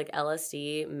drugs like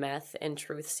LSD, meth, and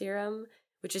truth serum,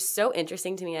 which is so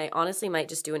interesting to me. I honestly might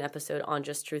just do an episode on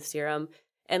just truth serum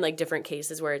and like different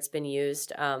cases where it's been used,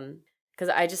 because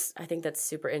I think that's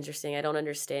super interesting. I don't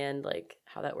understand like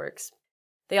how that works.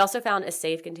 They also found a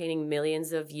safe containing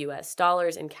millions of US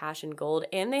dollars in cash and gold,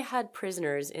 and they had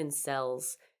prisoners in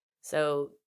cells. So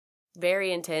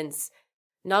very intense.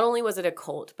 Not only was it a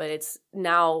cult, but it's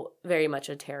now very much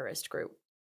a terrorist group.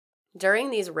 During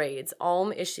these raids,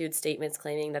 Alm issued statements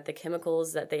claiming that the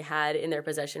chemicals that they had in their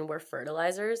possession were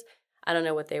fertilizers. I don't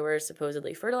know what they were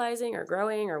supposedly fertilizing or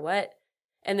growing or what.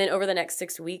 And then over the next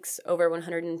 6 weeks, over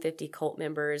 150 cult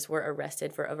members were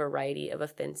arrested for a variety of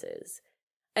offenses.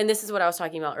 And this is what I was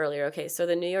talking about earlier. Okay, so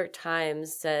the New York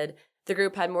Times said the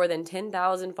group had more than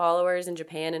 10,000 followers in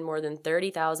Japan and more than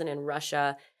 30,000 in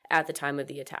Russia at the time of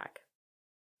the attack.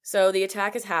 So the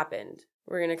attack has happened.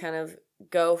 We're going to kind of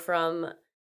go from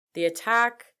the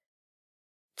attack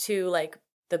to like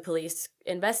the police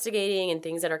investigating and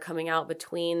things that are coming out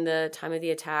between the time of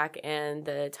the attack and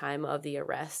the time of the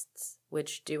arrests,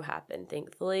 which do happen,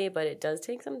 thankfully, but it does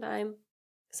take some time.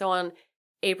 So on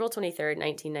April 23rd,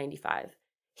 1995,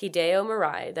 Hideo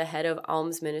Murai, the head of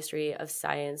Alm's Ministry of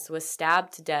Science, was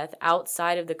stabbed to death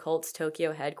outside of the cult's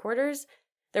Tokyo headquarters.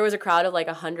 There was a crowd of like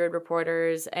 100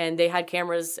 reporters, and they had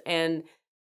cameras, and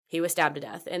he was stabbed to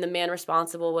death. And the man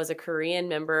responsible was a Korean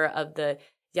member of the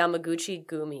Yamaguchi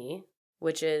Gumi,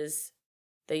 which is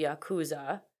the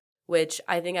Yakuza, which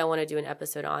I think I want to do an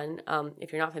episode on.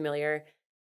 If you're not familiar,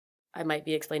 I might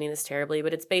be explaining this terribly,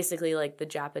 but it's basically like the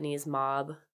Japanese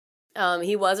mob.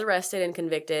 He was arrested and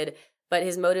convicted, but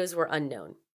his motives were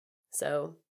unknown.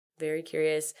 So, very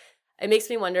curious. It makes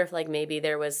me wonder if, like, maybe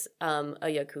there was a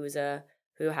Yakuza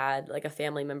who had, like, a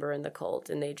family member in the cult,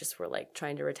 and they just were, like,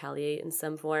 trying to retaliate in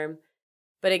some form.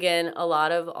 But again, a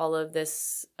lot of all of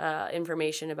this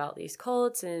information about these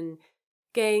cults and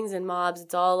gangs and mobs,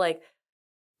 it's all, like,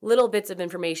 little bits of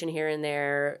information here and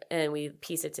there, and we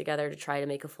piece it together to try to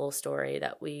make a full story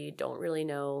that we don't really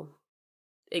know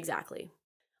exactly.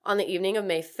 On the evening of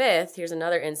May 5th, here's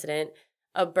another incident.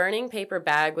 A burning paper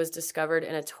bag was discovered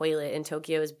in a toilet in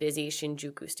Tokyo's busy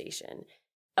Shinjuku station.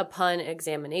 Upon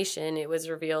examination, it was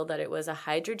revealed that it was a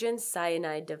hydrogen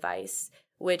cyanide device,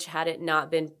 which, had it not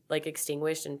been, like,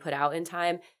 extinguished and put out in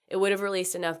time, it would have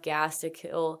released enough gas to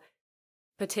kill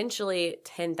potentially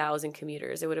 10,000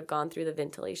 commuters. It would have gone through the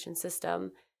ventilation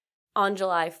system. On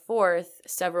July 4th,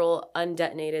 several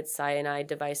undetonated cyanide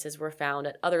devices were found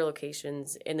at other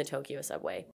locations in the Tokyo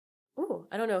subway. Ooh,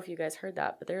 I don't know if you guys heard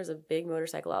that, but there's a big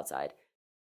motorcycle outside.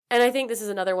 And I think this is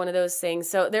another one of those things.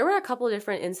 So there were a couple of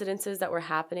different incidences that were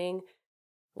happening,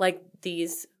 like the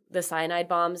cyanide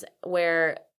bombs,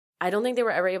 where I don't think they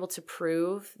were ever able to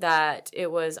prove that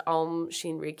it was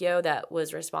Shinrikyo that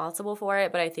was responsible for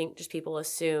it, but I think just people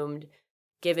assumed,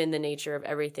 given the nature of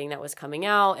everything that was coming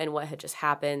out and what had just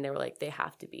happened, they were like, they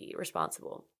have to be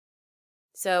responsible.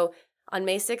 So on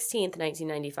May 16th,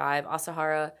 1995,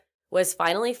 Asahara was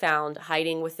finally found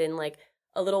hiding within, like,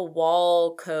 a little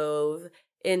wall cove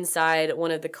inside one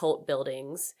of the cult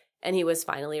buildings, and he was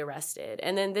finally arrested.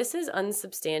 And then this is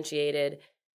unsubstantiated.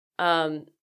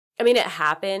 I mean, it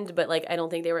happened, but, like, I don't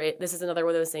think this is another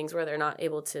one of those things where they're not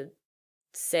able to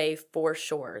say for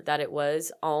sure that it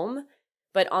was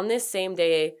But on this same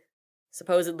day,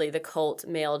 supposedly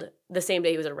the same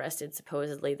day he was arrested,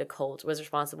 supposedly the cult was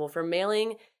responsible for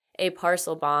mailing a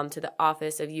parcel bomb to the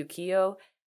office of Yukio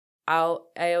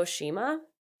Aoshima,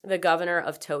 the governor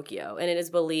of Tokyo. And it is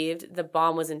believed the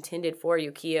bomb was intended for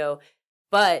Yukio,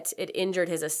 but it injured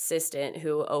his assistant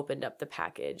who opened up the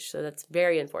package. So that's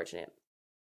very unfortunate.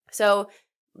 So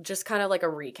just kind of like a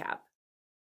recap.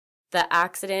 The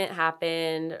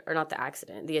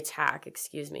attack,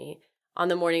 on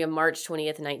the morning of March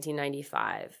 20th,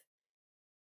 1995.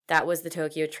 That was the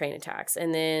Tokyo train attacks.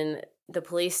 And then the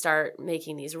police start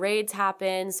making these raids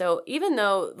happen. So even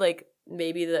though, like,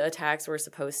 maybe the attacks were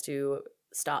supposed to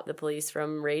stop the police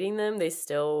from raiding them, they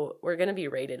still were going to be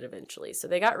raided eventually. So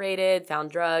they got raided,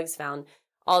 found drugs, found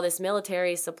all this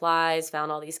military supplies,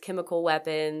 found all these chemical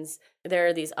weapons. There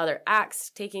are these other acts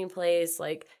taking place,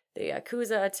 like the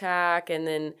Yakuza attack, and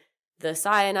then the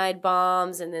cyanide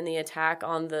bombs, and then the attack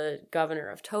on the governor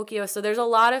of Tokyo. So there's a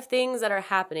lot of things that are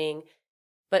happening.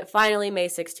 But finally, May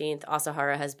 16th,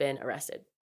 Asahara has been arrested.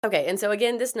 Okay, and so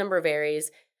again, this number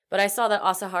varies, but I saw that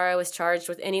Asahara was charged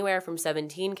with anywhere from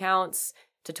 17 counts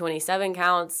to 27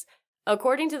 counts.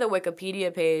 According to the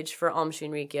Wikipedia page for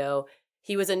Shinrikyo,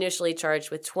 he was initially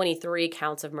charged with 23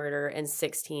 counts of murder and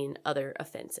 16 other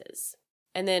offenses.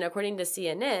 And then according to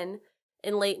CNN,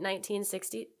 in late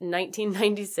 1996,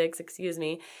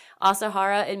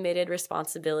 Asahara admitted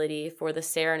responsibility for the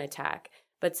sarin attack,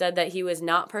 but said that he was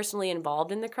not personally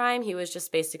involved in the crime. He was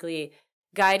just basically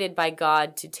guided by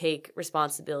God to take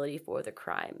responsibility for the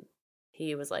crime.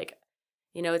 He was like,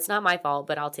 it's not my fault,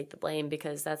 but I'll take the blame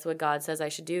because that's what God says I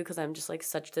should do because I'm just like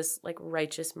such this like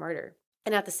righteous martyr.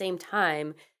 And at the same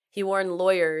time, he warned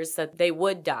lawyers that they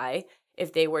would die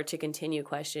if they were to continue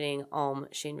questioning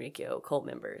Shinrikyo cult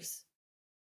members.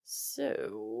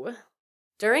 So,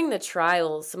 during the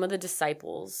trial, some of the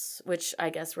disciples, which I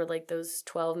guess were like those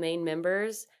 12 main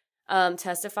members,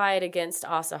 testified against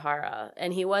Asahara,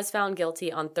 and he was found guilty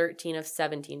on 13 of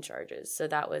 17 charges. So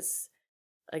that was,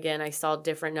 again, I saw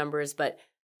different numbers, but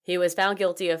he was found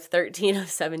guilty of 13 of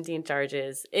 17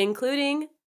 charges, including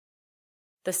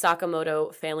the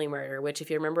Sakamoto family murder, which if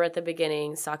you remember at the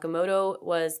beginning, Sakamoto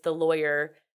was the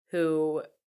lawyer who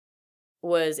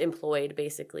was employed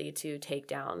basically to take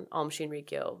down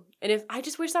Shinrikyo. And I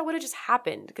just wish that would have just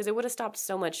happened because it would have stopped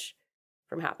so much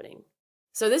from happening.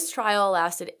 So this trial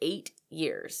lasted 8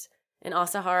 years, and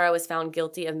Asahara was found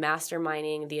guilty of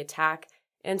masterminding the attack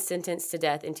and sentenced to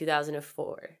death in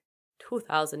 2004.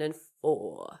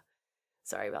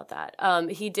 Sorry about that.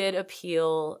 He did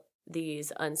appeal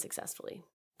these unsuccessfully.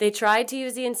 They tried to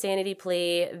use the insanity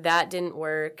plea. That didn't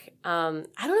work. I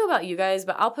don't know about you guys,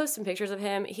 but I'll post some pictures of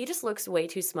him. He just looks way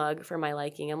too smug for my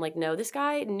liking. I'm like, no, this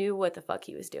guy knew what the fuck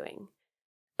he was doing.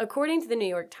 According to the New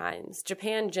York Times,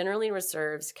 Japan generally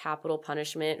reserves capital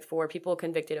punishment for people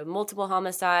convicted of multiple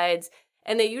homicides,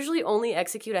 and they usually only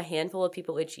execute a handful of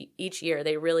people each year.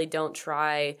 They really don't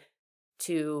try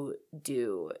to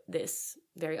do this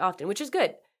very often, which is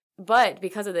good. But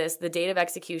because of this, the date of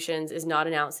executions is not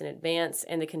announced in advance,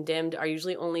 and the condemned are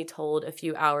usually only told a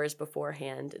few hours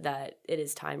beforehand that it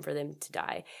is time for them to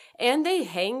die. And they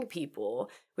hang people,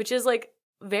 which is like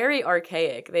very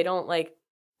archaic. They don't like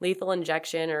lethal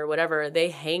injection or whatever. They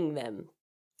hang them.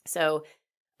 So,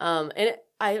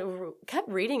 I kept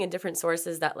reading in different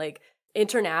sources that like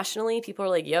internationally, people are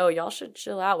like, yo, y'all should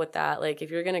chill out with that. Like, if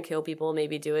you're going to kill people,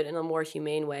 maybe do it in a more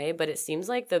humane way. But it seems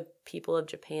like the people of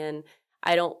Japan,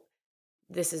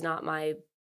 this is not my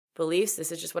beliefs.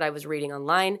 This is just what I was reading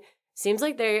online. Seems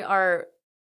like they are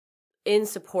in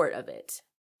support of it.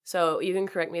 So you can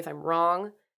correct me if I'm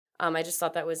wrong. I just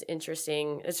thought that was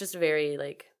interesting. It's just a very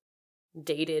like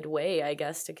dated way, I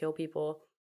guess, to kill people.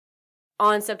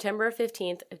 On September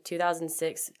 15th of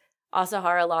 2006,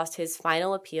 Asahara lost his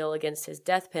final appeal against his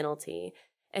death penalty,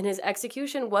 and his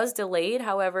execution was delayed,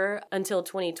 however, until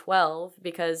 2012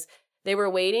 because they were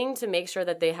waiting to make sure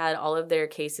that they had all of their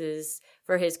cases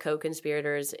for his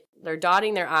co-conspirators. They're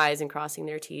dotting their I's and crossing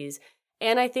their T's,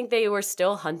 and I think they were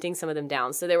still hunting some of them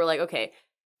down. So they were like, okay,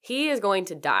 he is going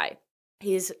to die.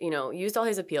 He's, used all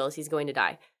his appeals. He's going to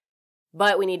die.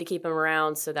 But we need to keep him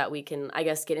around so that we can, I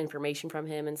guess, get information from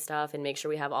him and stuff and make sure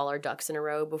we have all our ducks in a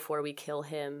row before we kill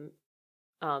him,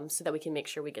 so that we can make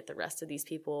sure we get the rest of these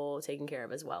people taken care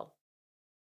of as well.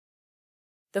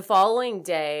 The following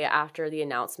day after the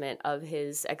announcement of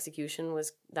his execution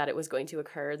was that it was going to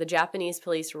occur, the Japanese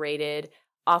police raided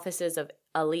offices of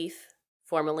Alif,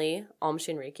 formerly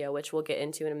Shinrikyo, which we'll get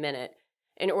into in a minute,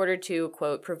 in order to,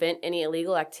 quote, prevent any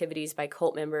illegal activities by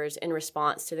cult members in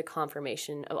response to the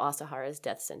confirmation of Asahara's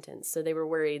death sentence. So they were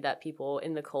worried that people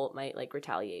in the cult might,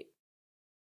 retaliate.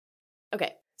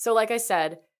 Okay, so like I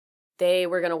said, they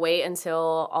were going to wait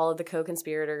until all of the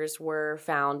co-conspirators were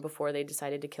found before they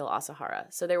decided to kill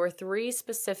Asahara. So there were 3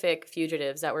 specific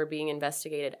fugitives that were being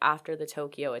investigated after the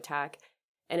Tokyo attack,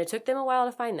 and it took them a while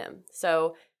to find them.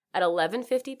 So at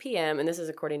 11:50 p.m., and this is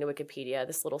according to Wikipedia,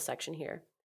 this little section here,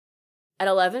 at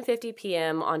 11:50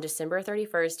 p.m. on December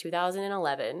 31st,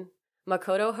 2011,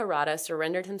 Makoto Harada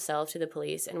surrendered himself to the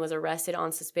police and was arrested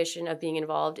on suspicion of being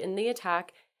involved in the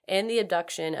attack and the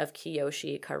abduction of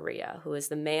Kiyoshi Kariya, who is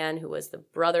the man who was the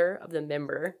brother of the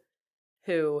member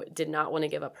who did not want to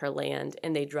give up her land,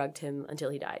 and they drugged him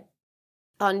until he died.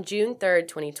 On June 3rd,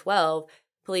 2012,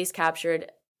 police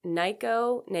captured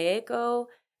Naeko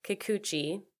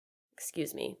Kikuchi,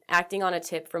 acting on a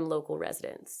tip from local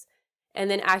residents. And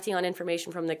then acting on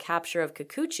information from the capture of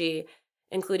Kikuchi,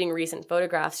 including recent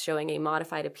photographs showing a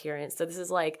modified appearance. So this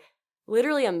is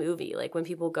literally a movie, when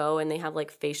people go and they have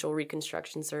facial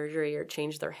reconstruction surgery or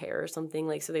change their hair or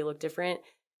something, so they look different.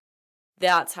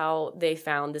 That's how they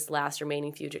found this last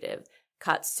remaining fugitive,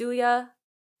 Katsuya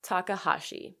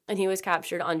Takahashi, and he was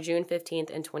captured on June 15th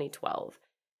in 2012.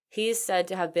 He is said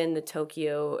to have been the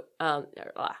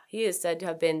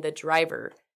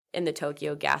driver in the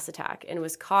Tokyo gas attack and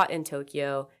was caught in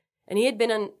Tokyo, and he had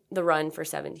been on the run for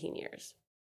 17 years.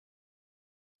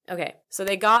 Okay, so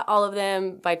they got all of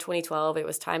them by 2012. It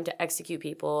was time to execute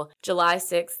people July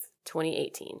 6th,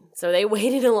 2018. So they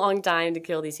waited a long time to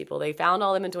kill these people. They found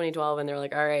all of them in 2012, and they're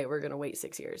like, all right, we're going to wait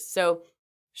 6 years. So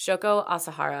Shoko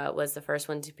Asahara was the first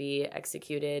one to be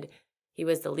executed. He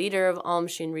was the leader of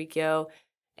Shinrikyo,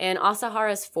 and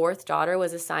Asahara's 4th daughter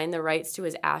was assigned the rights to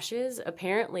his ashes.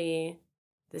 Apparently,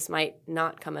 this might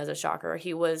not come as a shocker.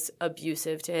 He was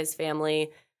abusive to his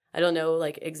family. I don't know,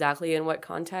 exactly in what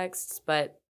contexts,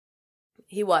 but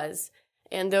he was.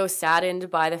 And though saddened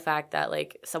by the fact that,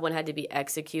 someone had to be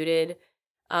executed,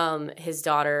 his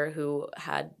daughter, who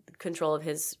had control of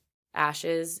his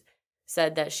ashes,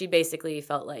 said that she basically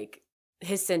felt like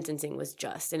his sentencing was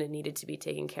just and it needed to be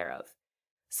taken care of.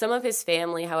 Some of his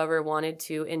family, however, wanted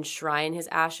to enshrine his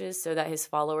ashes so that his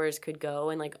followers could go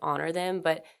and, honor them,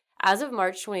 but as of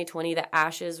March 2020, the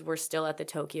ashes were still at the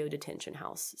Tokyo detention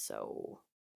house. So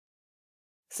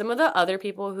some of the other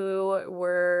people who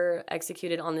were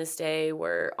executed on this day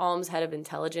were Alm's head of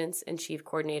intelligence and chief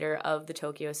coordinator of the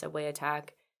Tokyo subway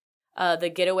attack,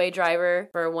 the getaway driver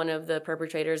for one of the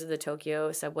perpetrators of the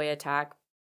Tokyo subway attack,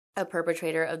 a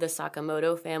perpetrator of the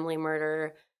Sakamoto family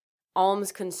murder,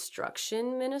 Alm's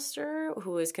construction minister,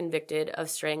 who was convicted of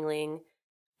strangling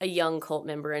a young cult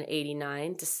member in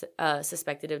E39,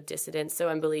 suspected of dissidence. So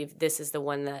I believe this is the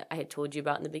one that I had told you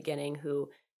about in the beginning, who,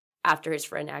 after his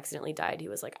friend accidentally died, he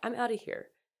was like, I'm out of here.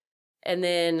 And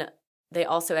then they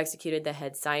also executed the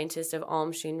head scientist of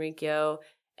Shinrikyo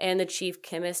and the chief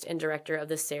chemist and director of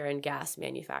the sarin gas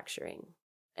manufacturing.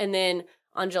 And then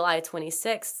on July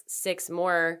 26th, 6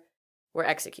 more were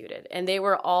executed. And they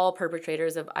were all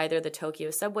perpetrators of either the Tokyo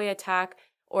subway attack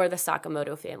or the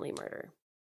Sakamoto family murder.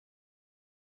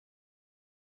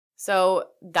 So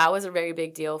that was a very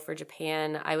big deal for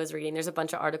Japan. I was reading, there's a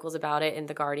bunch of articles about it in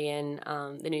The Guardian,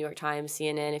 the New York Times,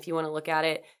 CNN, if you want to look at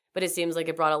it. But it seems like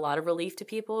it brought a lot of relief to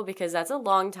people because that's a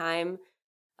long time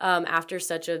after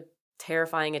such a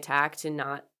terrifying attack to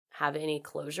not have any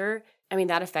closure. I mean,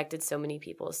 that affected so many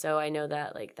people. So I know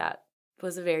that that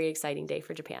was a very exciting day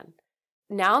for Japan.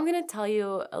 Now I'm going to tell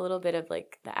you a little bit of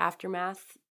the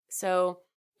aftermath. So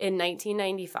in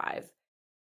 1995,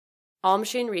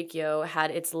 Shinrikyo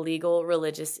had its legal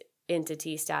religious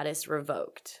entity status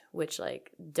revoked, which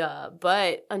duh.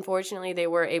 But unfortunately, they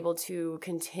were able to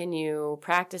continue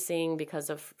practicing because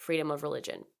of freedom of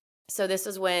religion. So this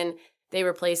is when they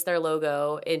replaced their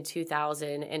logo in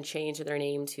 2000 and changed their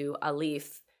name to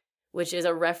Alif, which is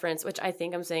a reference, which I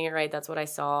think I'm saying it right. That's what I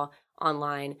saw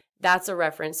online. That's a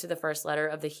reference to the first letter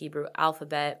of the Hebrew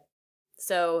alphabet.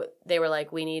 So they were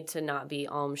like, we need to not be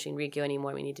Shinrikyo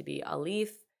anymore. We need to be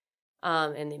Alif.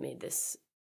 And they made this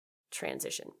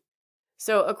transition.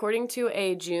 So according to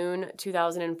a June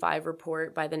 2005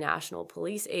 report by the National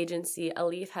Police Agency,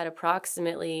 Alif had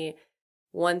approximately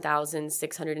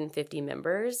 1,650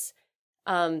 members.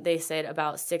 They said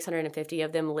about 650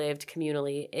 of them lived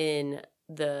communally in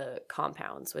the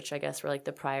compounds, which I guess were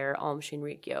the prior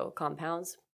Shinrikyo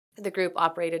compounds. The group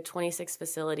operated 26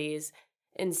 facilities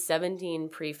in 17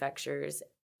 prefectures,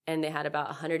 and they had about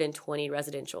 120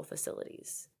 residential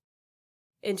facilities.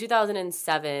 In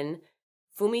 2007,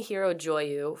 Fumihiro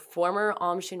Joyu, former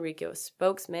Shinrikyo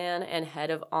spokesman and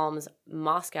head of Alm's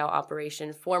Moscow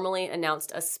operation, formally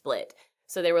announced a split.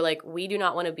 So they were like, we do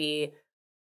not want to be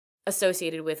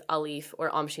associated with Alif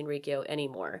or Shinrikyo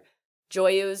anymore.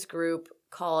 Joyu's group,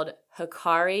 called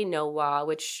Hikari no Wa,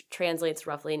 which translates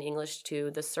roughly in English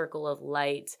to the Circle of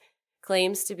Light,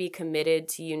 claims to be committed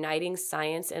to uniting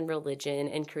science and religion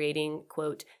and creating,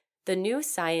 quote, the new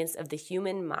science of the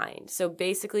human mind. So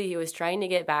basically, he was trying to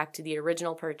get back to the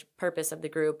original purpose of the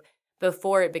group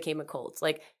before it became a cult.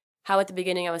 How at the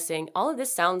beginning I was saying, all of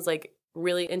this sounds like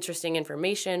really interesting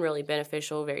information, really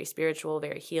beneficial, very spiritual,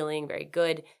 very healing, very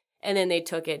good. And then they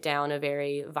took it down a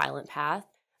very violent path.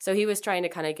 So he was trying to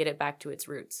kind of get it back to its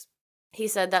roots. He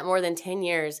said that more than 10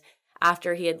 years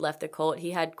after he had left the cult,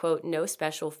 he had, quote, no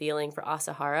special feeling for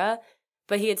Asahara,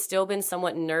 but he had still been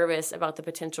somewhat nervous about the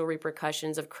potential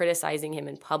repercussions of criticizing him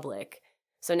in public.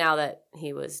 So now that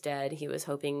he was dead, he was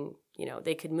hoping,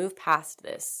 they could move past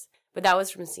this. But that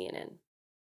was from CNN.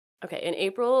 Okay, in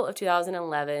April of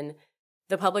 2011,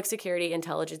 the Public Security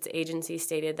Intelligence Agency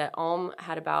stated that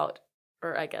had about,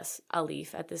 or I guess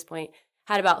Alif at this point,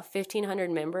 had about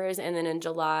 1,500 members. And then in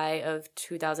July of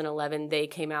 2011, they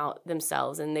came out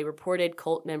themselves and they reported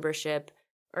cult membership,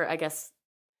 or I guess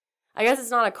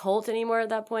it's not a cult anymore at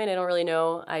that point. I don't really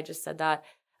know. I just said that.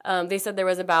 They said there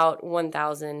was about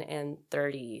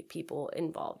 1,030 people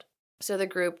involved. So the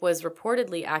group was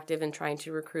reportedly active in trying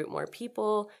to recruit more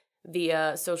people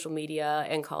via social media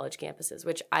and college campuses,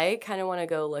 which I kind of want to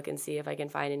go look and see if I can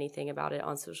find anything about it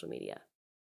on social media.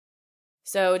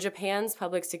 So Japan's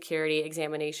Public Security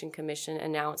Examination Commission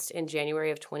announced in January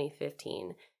of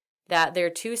 2015 that their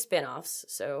two spinoffs,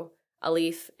 so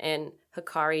Alif and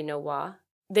Hikari no Wa,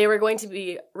 they were going to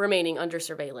be remaining under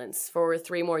surveillance for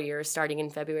 3 more years starting in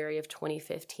February of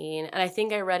 2015. And I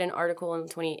think I read an article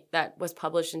that was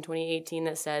published in 2018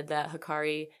 that said that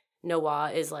Hikari no Wa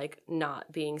is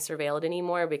not being surveilled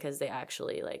anymore because they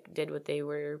actually did what they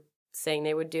were saying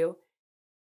they would do.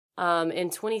 In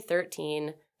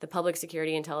 2013, the Public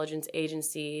Security Intelligence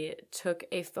Agency took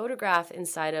a photograph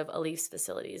inside of Alif's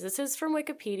facilities. This is from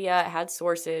Wikipedia. It had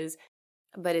sources,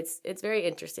 but it's very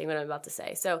interesting what I'm about to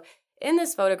say. So in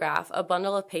this photograph, a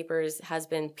bundle of papers has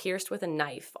been pierced with a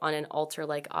knife on an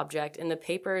altar-like object, and the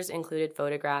papers included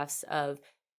photographs of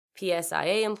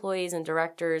PSIA employees and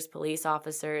directors, police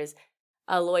officers,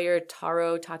 a lawyer,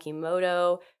 Taro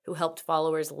Takimoto, who helped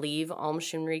followers leave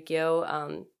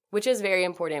Shinrikyo, which is very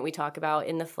important. We talk about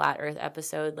in the Flat Earth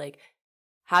episode,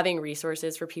 having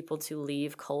resources for people to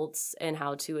leave cults and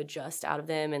how to adjust out of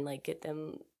them and get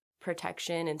them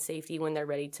protection and safety when they're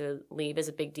ready to leave is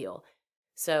a big deal.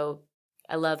 So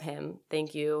I love him.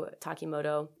 Thank you,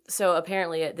 Takimoto. So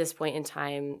apparently at this point in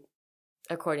time,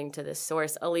 according to this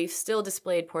source, Alif still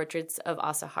displayed portraits of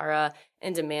Asahara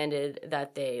and demanded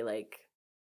that they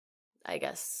I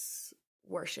guess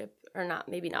worship, or not,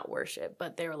 maybe not worship,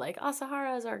 but they were like,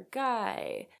 Asahara is our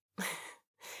guy.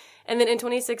 And then in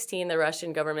 2016, the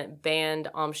Russian government banned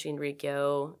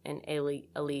Shinrikyo and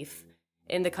Alif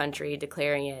in the country,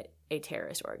 declaring it a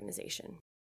terrorist organization.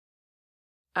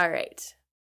 All right.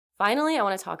 Finally, I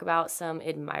want to talk about some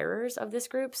admirers of this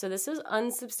group. So this is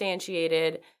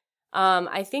unsubstantiated.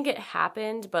 I think it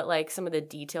happened, but like some of the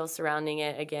details surrounding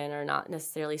it, again, are not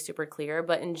necessarily super clear.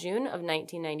 But in June of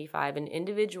 1995, an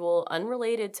individual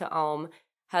unrelated to Aum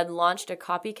had launched a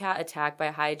copycat attack by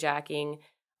hijacking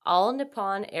All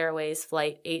Nippon Airways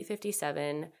Flight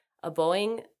 857, a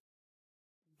Boeing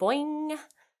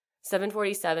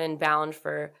 747 bound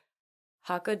for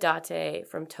Hakodate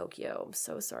from Tokyo. I'm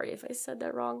so sorry if I said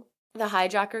that wrong. The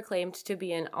hijacker claimed to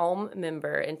be an Aum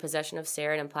member in possession of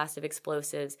sarin and plastic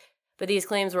explosives, but these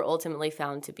claims were ultimately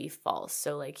found to be false.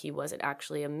 So, like, he wasn't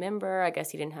actually a member. I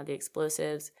guess he didn't have the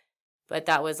explosives, but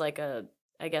that was like a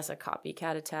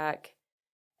copycat attack.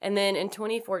 And then in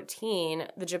 2014,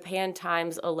 the Japan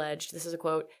Times alleged, this is a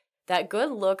quote, that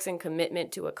good looks and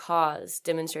commitment to a cause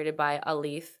demonstrated by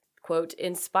Alif, quote,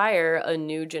 inspire a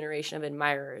new generation of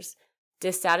admirers.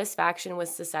 Dissatisfaction with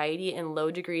society and low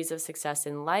degrees of success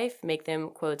in life make them,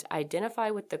 quote,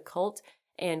 identify with the cult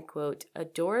and, quote,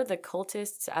 adore the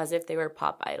cultists as if they were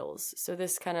pop idols. So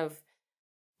this kind of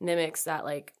mimics that,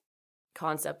 like,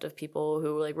 concept of people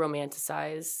who, like,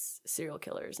 romanticize serial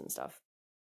killers and stuff.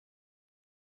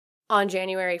 On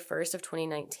January 1st of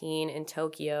 2019 in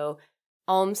Tokyo,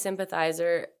 Aum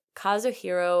sympathizer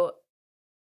Kazuhiro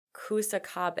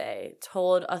Kusakabe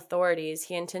told authorities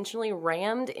he intentionally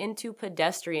rammed into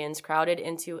pedestrians crowded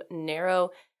into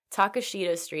narrow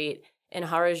Takashita Street in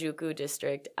Harajuku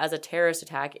district as a terrorist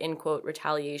attack in, quote,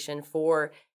 retaliation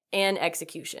for an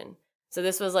execution. So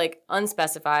this was, like,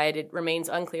 unspecified. It remains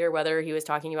unclear whether he was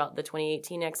talking about the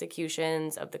 2018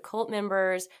 executions of the cult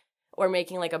members or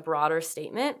making, like, a broader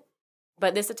statement.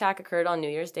 But this attack occurred on New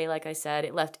Year's Day, like I said.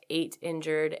 It left 8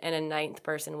 injured, and a 9th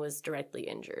person was directly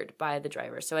injured by the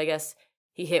driver. So I guess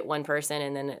he hit one person,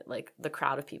 and then, like, the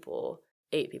crowd of people,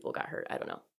 8 people got hurt. I don't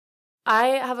know. I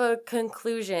have a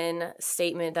conclusion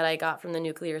statement that I got from the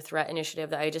Nuclear Threat Initiative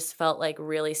that I just felt like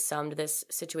really summed this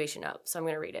situation up. So I'm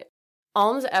going to read it.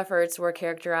 Aum's efforts were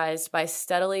characterized by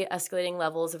steadily escalating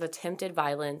levels of attempted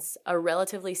violence, a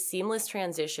relatively seamless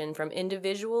transition from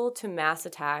individual to mass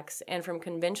attacks and from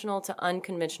conventional to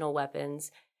unconventional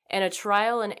weapons, and a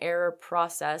trial and error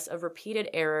process of repeated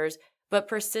errors but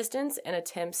persistence and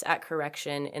attempts at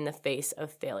correction in the face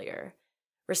of failure.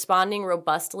 Responding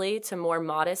robustly to more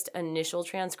modest initial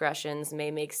transgressions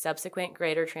may make subsequent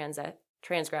greater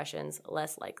transgressions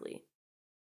less likely.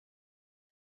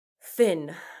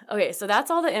 Thin. Okay, so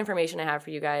that's all the information I have for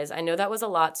you guys. I know that was a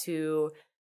lot to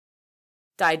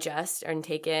digest and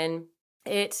take in.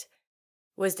 It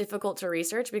was difficult to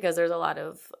research because there's a lot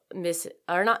of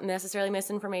not necessarily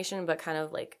misinformation, but kind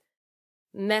of like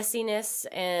messiness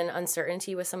and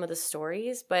uncertainty with some of the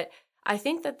stories. But I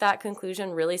think that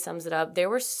conclusion really sums it up. There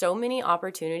were so many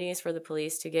opportunities for the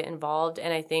police to get involved,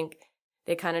 and I think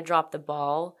they kind of dropped the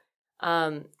ball.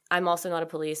 I'm also not a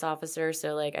police officer,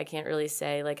 so, like, I can't really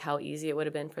say, like, how easy it would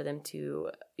have been for them to,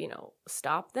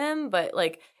 stop them. But,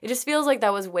 like, it just feels like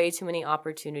that was way too many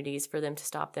opportunities for them to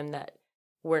stop them that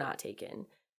were not taken.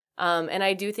 And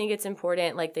I do think it's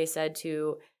important, like they said,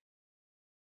 to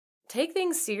take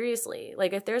things seriously.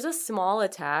 Like, if there's a small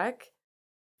attack,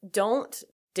 don't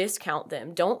discount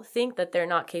them. Don't think that they're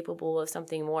not capable of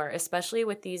something more, especially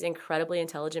with these incredibly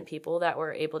intelligent people that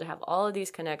were able to have all of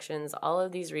these connections, all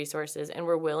of these resources, and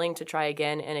were willing to try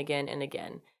again and again and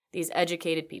again. These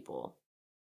educated people.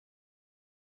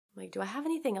 Like, do I have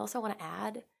anything else I want to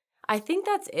add? I think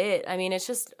that's it. I mean, it's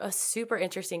just a super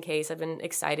interesting case. I've been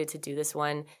excited to do this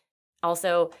one.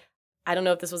 Also, I don't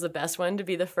know if this was the best one to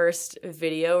be the first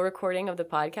video recording of the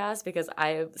podcast because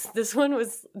this one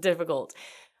was difficult.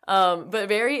 But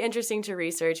very interesting to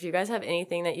research. If you guys have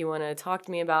anything that you want to talk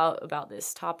to me about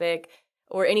this topic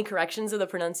or any corrections of the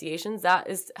pronunciations, that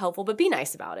is helpful, but be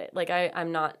nice about it. Like,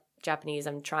 I'm not Japanese.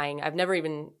 I'm trying. I've never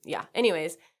even,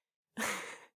 anyways.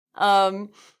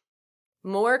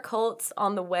 More cults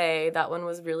on the way. That one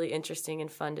was really interesting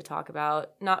and fun to talk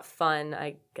about. Not fun,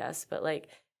 I guess, but like,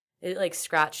 it like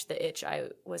scratched the itch I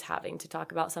was having to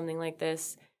talk about something like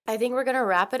this. I think we're going to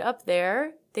wrap it up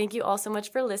there. Thank you all so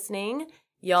much for listening.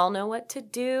 Y'all know what to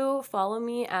do. Follow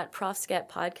me at Profskep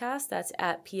Podcast. That's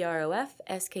at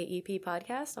PROFSKEP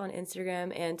Podcast on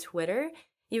Instagram and Twitter.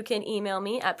 You can email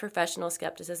me at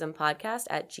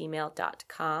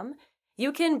professionalskepticismpodcast@gmail.com.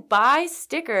 You can buy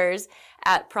stickers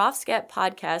at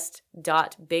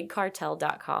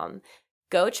profskeppodcast.bigcartel.com.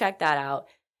 Go check that out.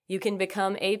 You can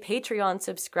become a Patreon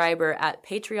subscriber at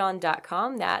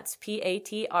patreon.com. That's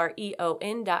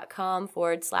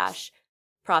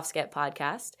patreon.com/Profskep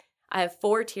Podcast. I have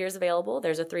 4 tiers available.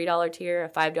 There's a $3 tier, a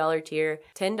 $5 tier,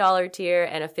 $10 tier,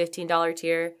 and a $15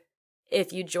 tier.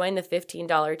 If you join the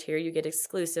 $15 tier, you get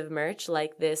exclusive merch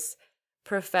like this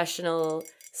Professional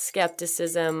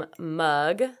Skepticism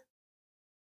mug.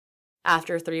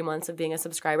 after 3 months of being a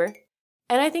subscriber.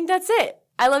 And I think that's it.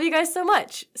 I love you guys so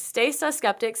much. Stay sus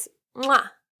skeptics. Mwah.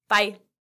 Bye.